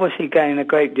obviously gain a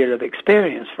great deal of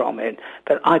experience from it.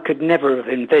 But I could never have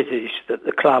envisaged that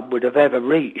the club would have ever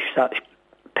reached such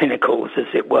pinnacles, as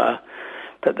it were.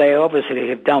 But they obviously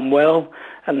have done well,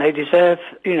 and they deserve,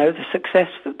 the success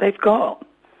that they've got.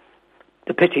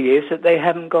 The pity is that they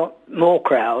haven't got more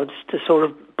crowds to sort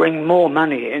of bring more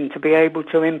money in to be able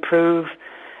to improve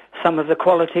some of the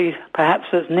quality perhaps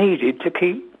that's needed to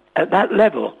keep at that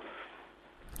level.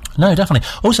 No, definitely.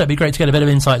 Also, it'd be great to get a bit of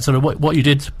insight, sort of what you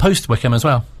did post-Wycombe as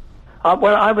well.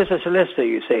 Well, I was a solicitor,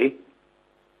 you see.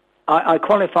 I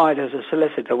qualified as a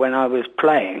solicitor when I was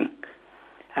playing,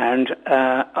 and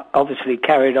obviously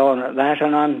carried on at that,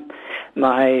 and I'm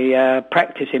my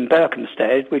practice in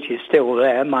Berkhamsted, which is still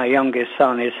there. My youngest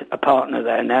son is a partner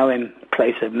there now in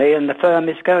place of me, and the firm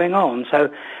is going on. So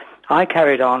I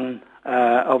carried on,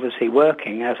 obviously,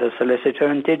 working as a solicitor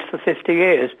and did for 50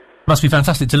 years. Must be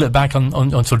fantastic to look back on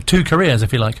sort of two careers,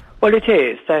 if you like. Well, it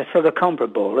is. They're sort of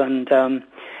comparable, and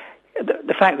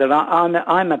the fact that I'm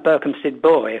a Berkhamsted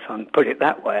boy, if I can put it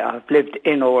that way, I've lived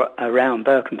in or around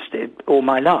Berkhamsted all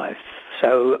my life.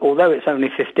 So although it's only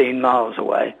 15 miles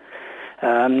away,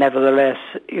 nevertheless,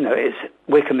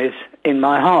 Wycombe is in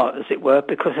my heart, as it were,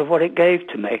 because of what it gave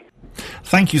to me.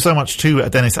 Thank you so much to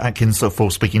Dennis Atkins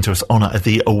for speaking to us on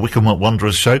the Wycombe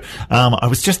Wanderers show. I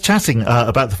was just chatting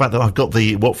about the fact that I've got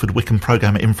the Watford-Wycombe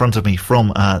programme in front of me from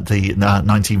the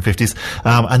 1950s,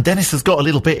 and Dennis has got a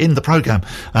little bit in the programme.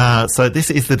 So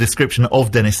this is the description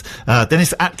of Dennis.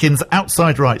 Dennis Atkins,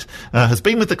 outside right, has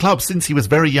been with the club since he was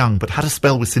very young, but had a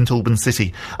spell with St Albans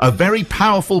City. A very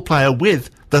powerful player with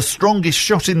the strongest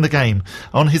shot in the game.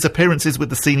 On his appearances with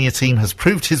the senior team, has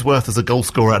proved his worth as a goal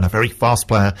scorer and a very fast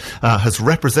player. Has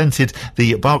represented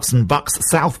the Berks and Bucks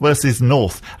South versus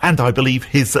North, and I believe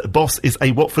his boss is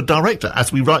a Watford director,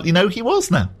 as we rightly know he was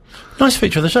now. Nice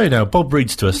feature of the show now. Bob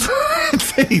reads to us.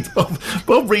 Indeed.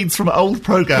 Bob reads from old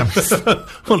programmes.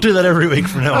 We'll do that every week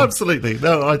from now on. Absolutely.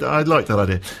 No, I like that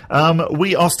idea.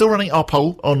 We are still running our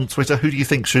poll on Twitter. Who do you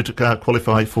think should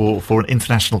qualify for an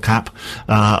international cap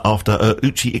after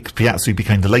Uche Ikpeazu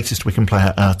became the latest Wycombe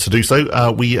player to do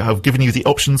so? We have given you the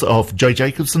options of Joe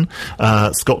Jacobson,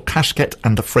 Scott Kashket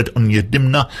and Fred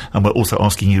Onyedimna, and we're also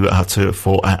asking you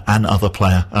for another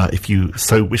player if you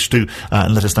so wish to,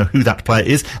 and let us know who that player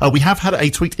is. We have had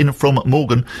a tweet in from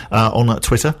Morgan on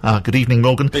Twitter. Good evening,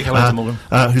 Morgan. Big hello to Morgan.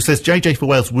 Who says JJ for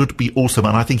Wales would be awesome,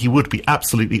 and I think he would be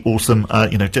absolutely awesome,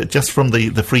 just from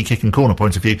the free kick and corner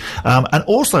point of view. And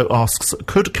also asks,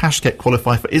 could Kashket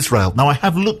qualify for Israel? Now, I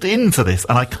have looked into this,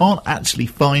 and I can't actually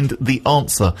find the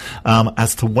answer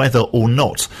as to whether or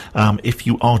not, if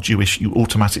you are Jewish, you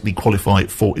automatically qualify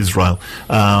for Israel.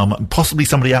 Possibly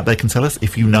somebody out there can tell us.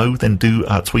 If you know, then do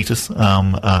tweet us,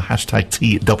 hashtag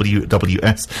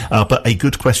TWWS. But a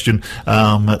good question.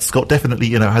 Scott definitely,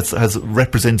 has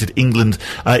represented England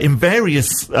in various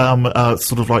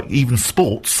sort of like even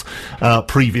sports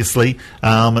previously.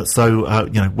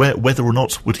 Whether or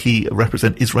not would he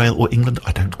represent Israel or England,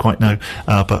 I don't quite know.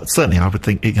 But certainly, I would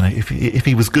think, if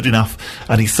he was good enough,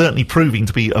 and he's certainly proving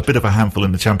to be a bit of a handful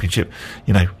in the Championship,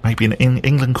 maybe an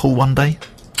England call one day.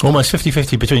 Almost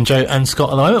 50-50 between Joe and Scott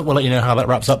at the moment. We'll let you know how that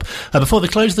wraps up. Before the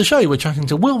close of the show, we're chatting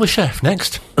to Will the Chef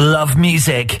next. Love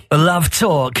music, love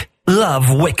talk, love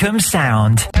Wycombe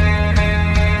sound.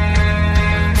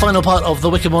 Final part of the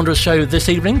Wycombe Wanderers show this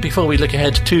evening before we look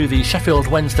ahead to the Sheffield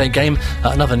Wednesday game.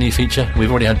 Another new feature. We've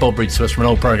already had Bob read to us from an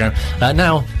old programme.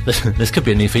 Now, this could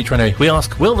be a new feature anyway. We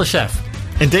ask Will the Chef.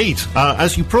 Indeed.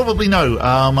 As you probably know,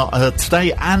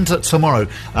 today and tomorrow,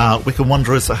 Wycombe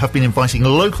Wanderers have been inviting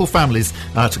local families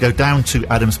to go down to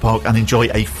Adams Park and enjoy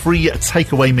a free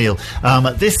takeaway meal.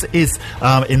 This is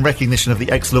in recognition of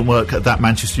the excellent work that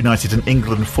Manchester United and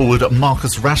England forward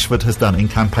Marcus Rashford has done in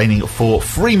campaigning for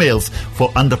free meals for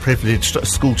underprivileged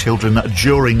school children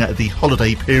during the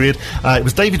holiday period. It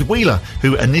was David Wheeler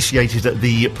who initiated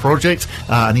the project,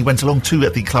 and he went along to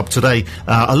the club today,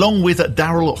 along with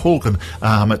Daryl Horgan,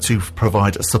 to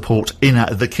provide support in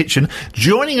the kitchen.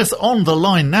 Joining us on the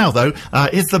line now, though,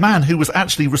 is the man who was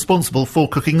actually responsible for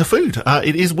cooking the food.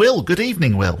 It is Will. Good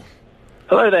evening, Will.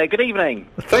 Hello there, good evening.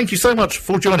 Thank you so much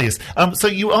for joining us. So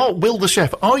you are Will the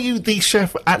Chef. Are you the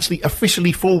chef actually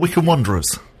officially for Wycombe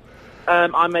Wanderers?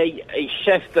 I'm a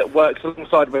chef that works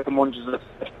alongside Wycombe Wanderers,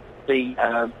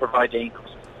 providing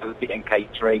hospitality and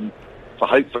catering for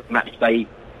hopefully match day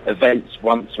events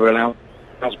once we're allowed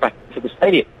back to the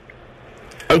stadium.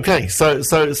 Okay, so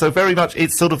very much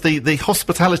it's sort of the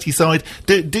hospitality side.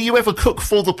 Do you ever cook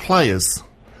for the players?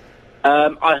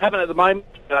 I haven't at the moment.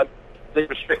 The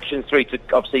restrictions through to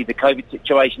obviously the COVID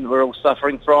situation we're all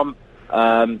suffering from.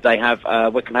 They have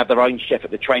Wycombe have their own chef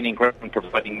at the training ground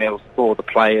providing meals for the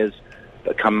players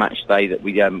that come match day that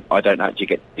we I don't actually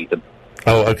get to eat them.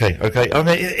 Oh, okay. I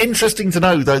mean, interesting to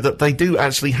know, though, that they do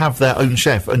actually have their own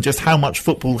chef and just how much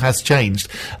football has changed.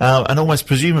 And almost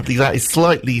presumably that is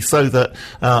slightly so that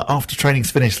after training's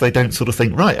finished, they don't sort of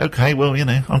think, right, okay, well,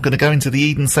 I'm going to go into the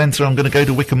Eden Centre, I'm going to go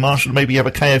to Wycombe Marshall, maybe have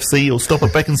a KFC or stop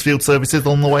at Beaconsfield services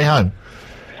on the way home.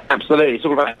 Absolutely. It's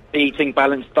all about eating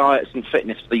balanced diets and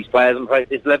fitness for these players at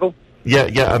this level.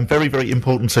 Yeah, and very, very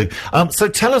important too. So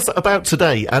tell us about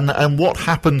today and what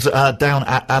happened down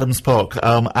at Adams Park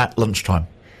at lunchtime.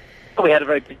 We had a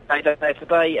very big day down there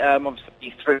today.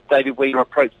 Obviously, through David Wheeler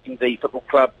approaching the football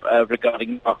club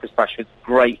regarding Marcus Rashford's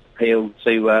great appeal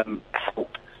to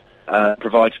help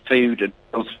provide food and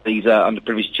meals for these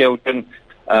underprivileged children.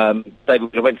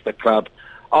 They went to the club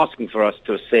asking for us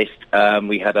to assist.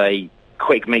 We had a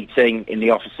quick meeting in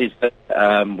the offices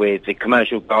with the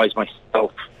commercial guys,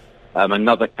 myself,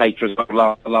 another caterer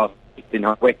last week in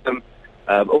Wycombe,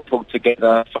 all pulled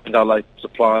together, find our local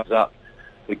suppliers up.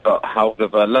 We got hold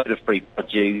of a load of free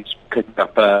produce, cooked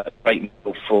up a great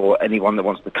meal for anyone that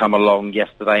wants to come along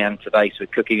yesterday and today. So we're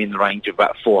cooking in the range of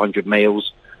about 400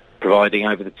 meals, providing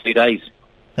over the 2 days.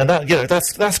 And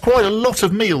that's quite a lot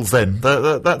of meals then.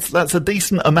 That's a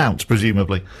decent amount,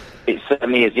 presumably. It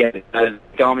certainly is, yeah.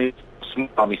 Army,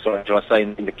 shall I say,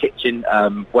 in the kitchen,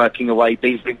 working away,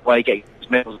 beavering away, getting these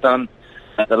meals done.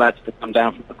 The lads to come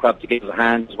down from the club to give us a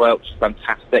hand as well, which is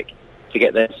fantastic to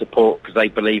get their support because they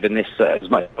believe in this as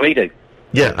much as we do.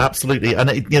 Yeah, absolutely, and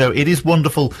it is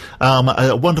wonderful,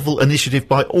 a wonderful initiative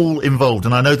by all involved.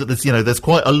 And I know that there's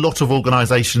quite a lot of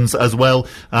organisations as well.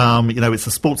 It's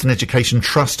the Sports and Education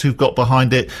Trust who've got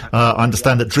behind it. I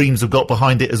understand that Dreams have got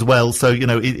behind it as well. So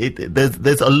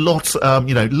there's a lot,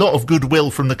 lot of goodwill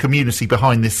from the community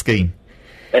behind this scheme.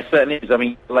 There certainly is. I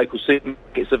mean, local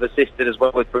supermarkets have assisted as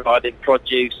well with providing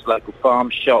produce, local farm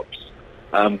shops.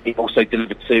 We've also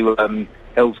delivered to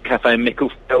Hills Cafe in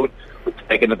Micklefield, which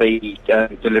they're going to be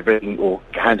delivering or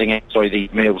handing out, the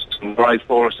meals tomorrow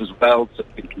for us as well, so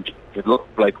we can contribute to a lot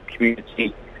of local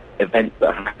community events that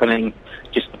are happening,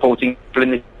 just supporting people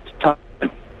in this time.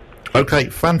 Okay,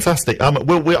 fantastic. I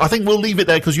think we'll leave it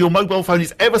there because your mobile phone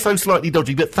is ever so slightly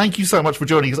dodgy, but thank you so much for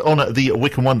joining us on the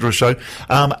Wycombe Wanderer show.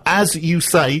 As you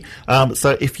say,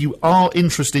 so if you are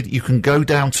interested, you can go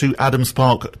down to Adams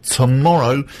Park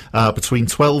tomorrow between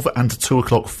 12 and 2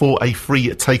 o'clock for a free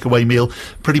takeaway meal.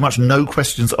 Pretty much no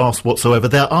questions asked whatsoever.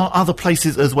 There are other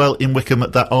places as well in Wycombe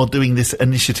that are doing this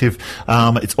initiative.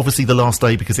 It's obviously the last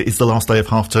day because it is the last day of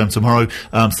half term tomorrow.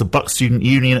 So Buck Student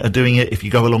Union are doing it. If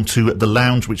you go along to the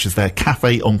Lounge, which is their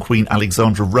cafe on Queen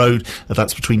Alexandra Road,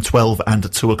 that's between 12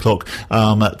 and 2 o'clock,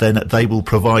 then they will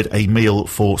provide a meal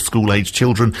for school-age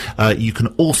children. You can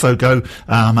also go,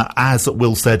 as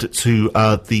Will said, to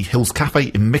the Hills Cafe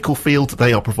in Micklefield.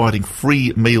 They are providing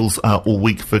free meals all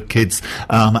week for kids.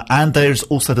 And there's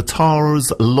also the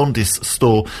Tara's Londis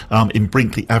store in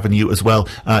Brinkley Avenue as well.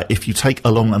 If you take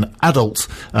along an adult,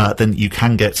 then you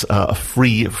can get a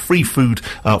free food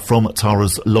from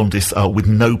Tara's Londis with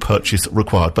no purchase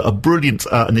required. But a brilliant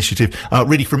initiative,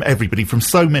 really from everybody, from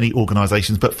so many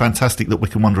organisations, but fantastic that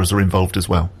Wycombe Wanderers are involved as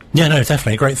well. Yeah, no,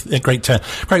 definitely. Great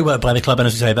work by the club, and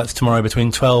as you say, that's tomorrow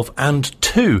between 12 and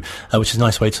 2, which is a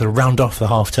nice way to round off the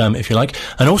half term, if you like.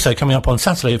 And also, coming up on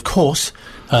Saturday, of course,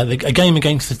 a game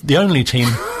against the only team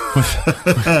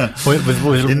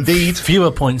with indeed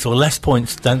fewer points or less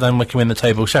points than Wycombe in the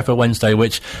table, Sheffield Wednesday,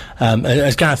 which,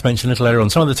 as Gareth mentioned a little earlier on,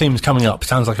 some of the teams coming up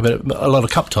sounds like a lot of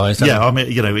cup ties. Yeah, I mean,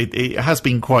 it has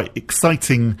been quite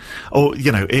exciting. Or,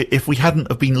 if we hadn't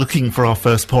have been looking for our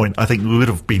first point, I think we would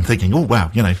have been thinking, oh,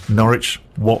 wow, Norwich,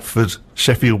 Watford,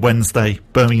 Sheffield Wednesday,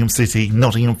 Birmingham City,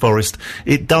 Nottingham Forest.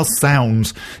 It does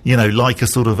sound, like a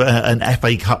sort of an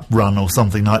FA Cup run or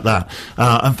something like that.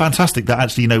 And fantastic that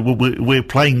actually, we're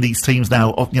playing these teams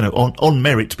now, on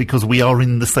merit because we are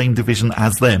in the same division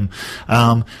as them.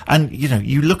 And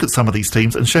you look at some of these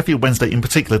teams, and Sheffield Wednesday in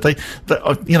particular, they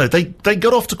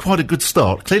got off to quite a good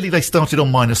start. Clearly, they started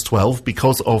on -12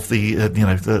 because of the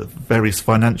the various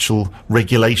financial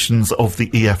regulations of the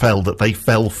EFL that they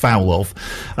fell foul of.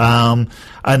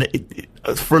 And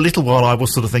for a little while I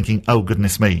was sort of thinking, oh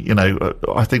goodness me,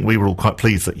 I think we were all quite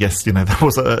pleased that yes, there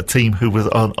was a team who was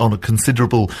on a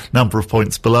considerable number of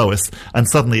points below us, and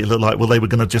suddenly it looked like, well, they were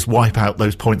going to just wipe out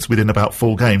those points within about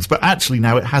 4 games. But actually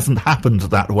now it hasn't happened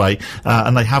that way,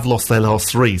 and they have lost their last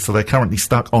 3, so they're currently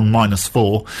stuck on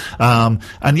 -4.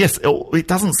 And yes, it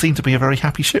doesn't seem to be a very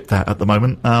happy ship there at the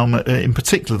moment, in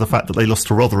particular the fact that they lost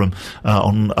to Rotherham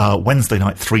on Wednesday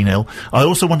night 3-0. I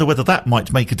also wonder whether that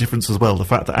might make a difference as well, the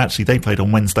fact that actually they played on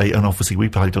Wednesday and obviously we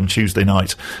played on Tuesday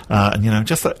night, and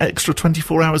just that extra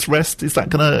 24 hours rest, is that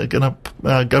gonna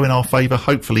go in our favour?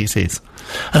 Hopefully it is.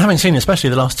 And having seen especially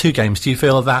the last 2 games, do you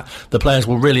feel that the players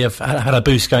will really have had a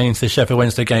boost going into the Sheffield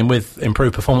Wednesday game with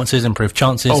improved performances, improved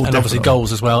chances, and definitely. Obviously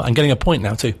goals as well, and getting a point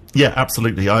now too? Yeah,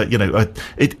 absolutely.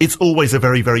 It's always a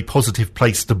very, very positive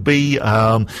place to be,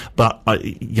 but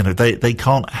they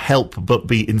can't help but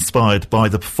be inspired by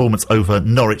the performance over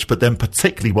Norwich, but then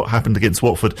particularly what happened against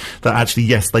Watford, that actually,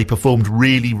 yes, they performed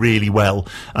really, really well,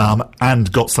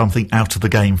 and got something out of the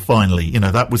game finally. You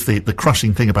know, that was the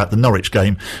crushing thing about the Norwich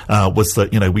game, was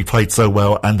that, you know, we played so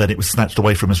well and then it was snatched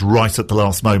away from us right at the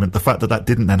last moment. The fact that that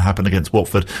didn't then happen against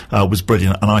Watford was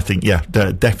brilliant, and I think,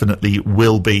 definitely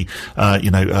will be,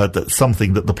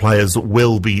 something that the players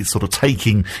will be sort of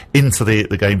taking into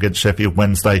the game against Sheffield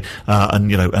Wednesday,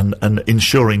 and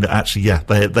ensuring that actually,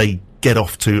 they get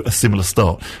off to a similar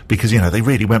start, because, you know, they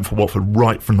really went for Watford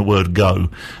right from the word go,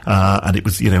 and it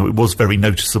was, you know, it was very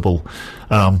noticeable.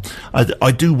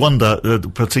 I do wonder,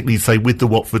 particularly, say, with the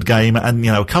Watford game and,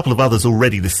 you know, a couple of others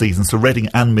already this season, so Reading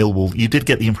and Millwall, you did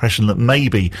get the impression that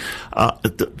maybe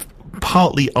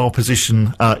partly our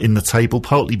position in the table,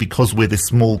 partly because we're this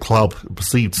small club,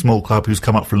 perceived small club who's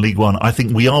come up from League One, I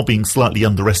think we are being slightly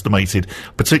underestimated,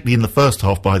 particularly in the first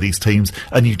half by these teams,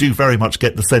 and you do very much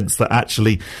get the sense that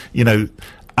actually, you know,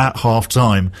 at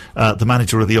half-time, the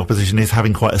manager of the opposition is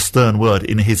having quite a stern word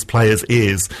in his players'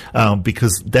 ears,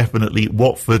 because definitely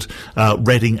Watford,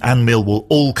 Reading and Millwall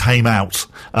all came out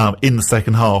in the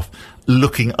second half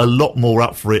looking a lot more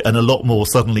up for it and a lot more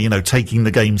suddenly, you know, taking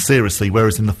the game seriously,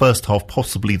 whereas in the first half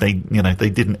possibly they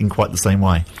didn't in quite the same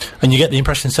way. And you get the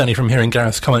impression, certainly from hearing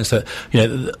Gareth's comments, that, you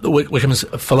know, Wycombe's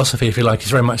philosophy, if you like,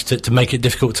 is very much to make it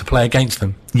difficult to play against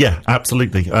them. Yeah,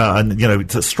 absolutely. And, you know,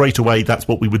 straight away that's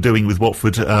what we were doing with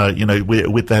Watford,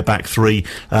 with their back three.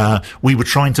 We were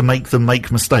trying to make them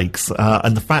make mistakes,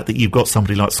 and the fact that you've got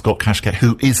somebody like Scott Cashcat,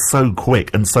 who is so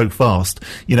quick and so fast,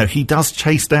 you know, he does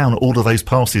chase down all of those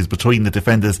passes between the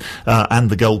defenders and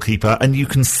the goalkeeper, and you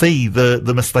can see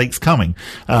the mistakes coming,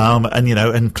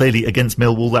 and clearly against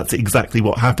Millwall that's exactly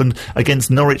what happened. Against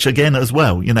Norwich again as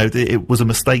well, you know, it was a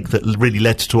mistake that really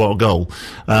led to our goal,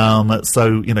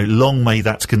 so, you know, long may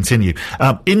that continue.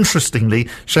 Interestingly,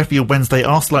 Sheffield Wednesday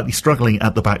are slightly struggling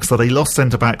at the back, so they lost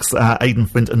centre-backs Aidan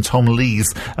Flint and Tom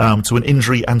Lees to an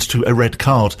injury and to a red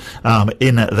card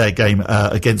in their game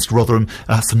against Rotherham,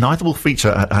 so neither will feature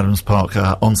at Adams Park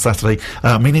on Saturday,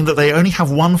 meaning that they only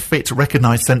have one fit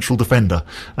recognised central defender.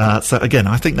 So again,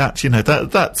 I think that, you know,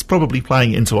 that's probably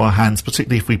playing into our hands,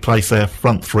 particularly if we place a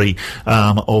front three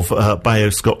of Bayo,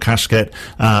 Scott Cashcat,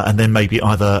 and then maybe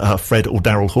either Fred or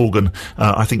Daryl Horgan.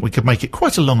 I think we could make it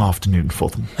quite a long afternoon for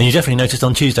them. And you definitely noticed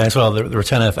on Tuesday as well, the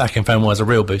return of Akinfenwa was a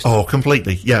real boost. Oh,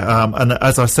 completely, yeah. And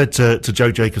as I said to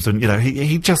Joe Jacobson, you know,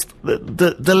 he just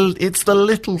it's the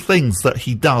little things that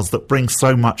he does that bring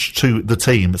so much to the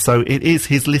team. So it is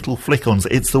his little flick-ons.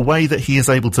 It's the way that he is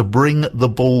able to bring the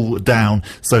ball down.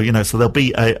 So, you know, so there'll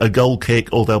be a goal kick,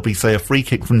 or there'll be, say, a free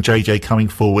kick from JJ coming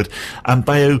forward, and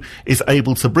Bayo is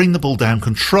able to bring the ball down,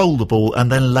 control the ball,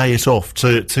 and then lay it off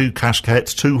to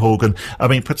Cashcat, to Horgan. I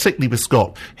mean, particularly with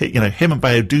Scott, you know, him and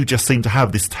Bayo do just seem to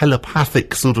have this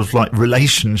telepathic sort of like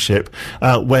relationship,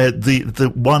 where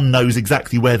the one knows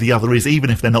exactly where the other is, even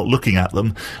if they're not looking at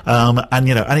them. And,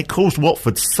 you know, and it caused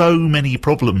Watford so many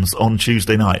problems on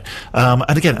Tuesday night.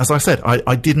 And again, as I said,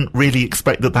 I didn't really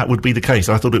expect that would be the case.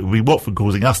 I thought it would be Watford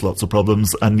causing us lots of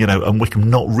problems, and, you know, and Wycombe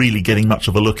not really getting much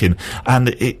of a look in. And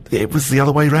it was the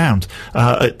other way round.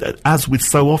 As with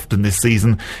so often this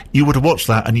season, you would have watched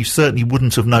that and you certainly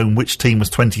wouldn't have known which team was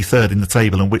 23rd in the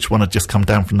table and which one had just come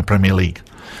down from the Premier League.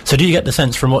 So do you get the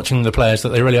sense from watching the players that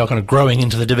they really are kind of growing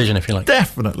into the division, if you like?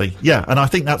 Definitely, yeah. And I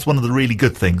think that's one of the really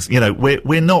good things. You know,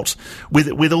 we're not,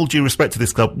 with all due respect to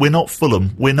this club, we're not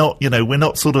Fulham. We're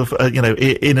not sort of,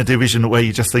 in a division where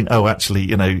you just think, oh, actually,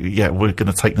 you know, yeah, we're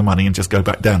going to take the money and just go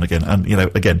back down again. And, you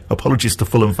know, again, apologies to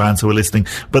Fulham fans who are listening,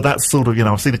 but that's sort of, you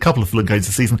know, I've seen a couple of Fulham games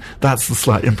this season. That's the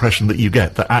slight impression that you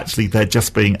get, that actually they're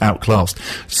just being outclassed.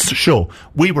 So, sure,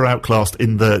 we were outclassed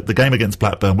in the game against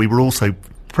Blackburn. We were also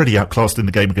pretty outclassed in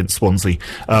the game against Swansea,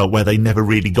 where they never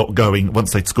really got going.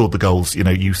 Once they'd scored the goals, you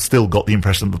know, you still got the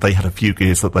impression that they had a few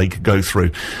gears that they could go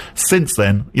through. Since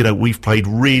then, you know, we've played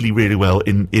really, really well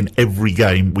in every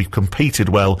game. We've competed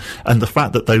well, and the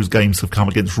fact that those games have come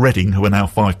against Reading, who are now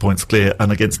 5 points clear,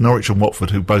 and against Norwich and Watford,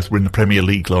 who both were in the Premier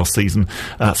League last season,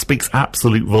 speaks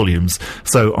absolute volumes.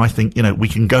 So I think, you know, we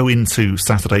can go into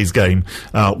Saturday's game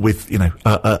with, you know,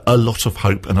 a lot of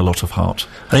hope and a lot of heart.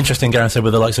 And interesting, Gareth said,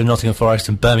 with the likes of Nottingham Forest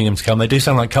and Birmingham to come, they do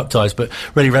sound like cup ties, but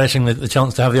really relishing the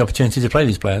chance to have the opportunity to play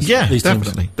these players. Yeah, these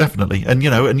definitely. And,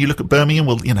 you know, and you look at Birmingham,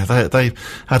 well, you know, they've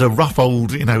had a rough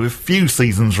old, you know, a few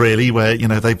seasons really where, you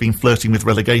know, they've been flirting with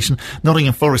relegation.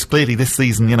 Nottingham Forest clearly this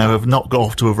season, you know, have not got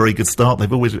off to a very good start.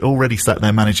 They've already sacked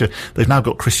their manager. They've now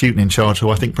got Chris Hughton in charge, who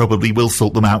I think probably will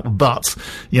sort them out. But,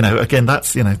 you know, again,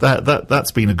 that's, you know,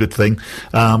 that's been a good thing.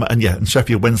 And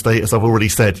Sheffield Wednesday, as I've already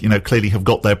said, you know, clearly have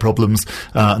got their problems,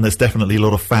 and there's definitely a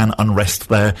lot of fan unrest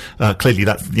there. Clearly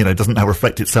that, doesn't now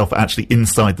reflect itself actually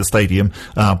inside the stadium,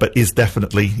 but is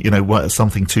definitely,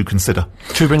 something to consider.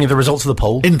 Should we bring you the results of the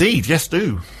poll? Indeed, yes,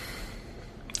 do.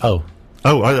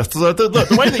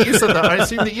 The way that you said that, I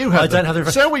assume that you have. I don't have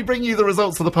the. Shall we bring you the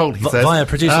results of the poll? He says. Via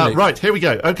producer. Right, here we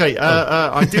go. Okay,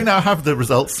 I do now have the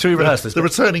results. Should we rehearse this? The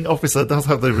returning officer does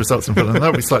have the results in front of him. That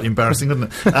would be slightly embarrassing,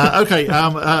 wouldn't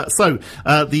it? So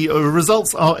the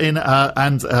results are in,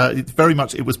 and very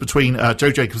much it was between Joe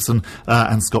Jacobson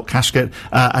and Scott Cashgett,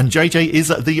 and JJ is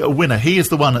the winner. He is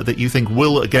the one that you think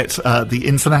will get the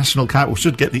international cap, or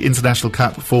should get the international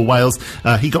cap for Wales.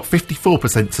 He got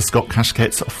 54% to Scott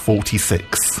Cashgett's 46%.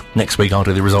 Next week I'll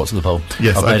do the results of the poll.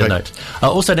 Yes, I've made a note.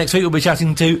 Also next week we'll be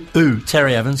chatting to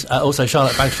Terry Evans. Also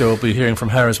Charlotte Bagshaw will be hearing from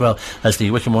her as well, as the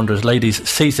Wycombe Wanderers ladies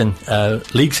season,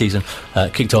 league season,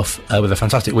 kicked off with a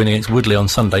fantastic win against Woodley on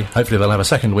Sunday. Hopefully they'll have a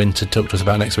second win to talk to us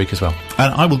about next week as well.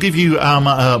 And I will give you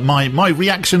my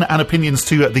reaction and opinions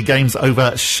to the games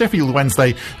over Sheffield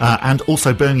Wednesday and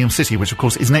also Birmingham City, which of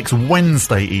course is next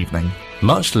Wednesday evening.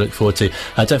 Much to look forward to.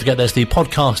 Don't forget there's the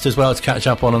podcast as well to catch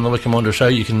up on the Wycombe Wanderers show.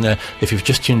 You can, if you've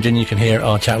just tuned in, you can hear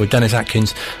our chat with Dennis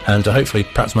Atkins, and hopefully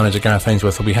perhaps manager Gareth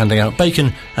Ainsworth will be handing out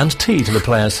bacon and tea to the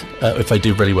players if they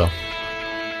do really well.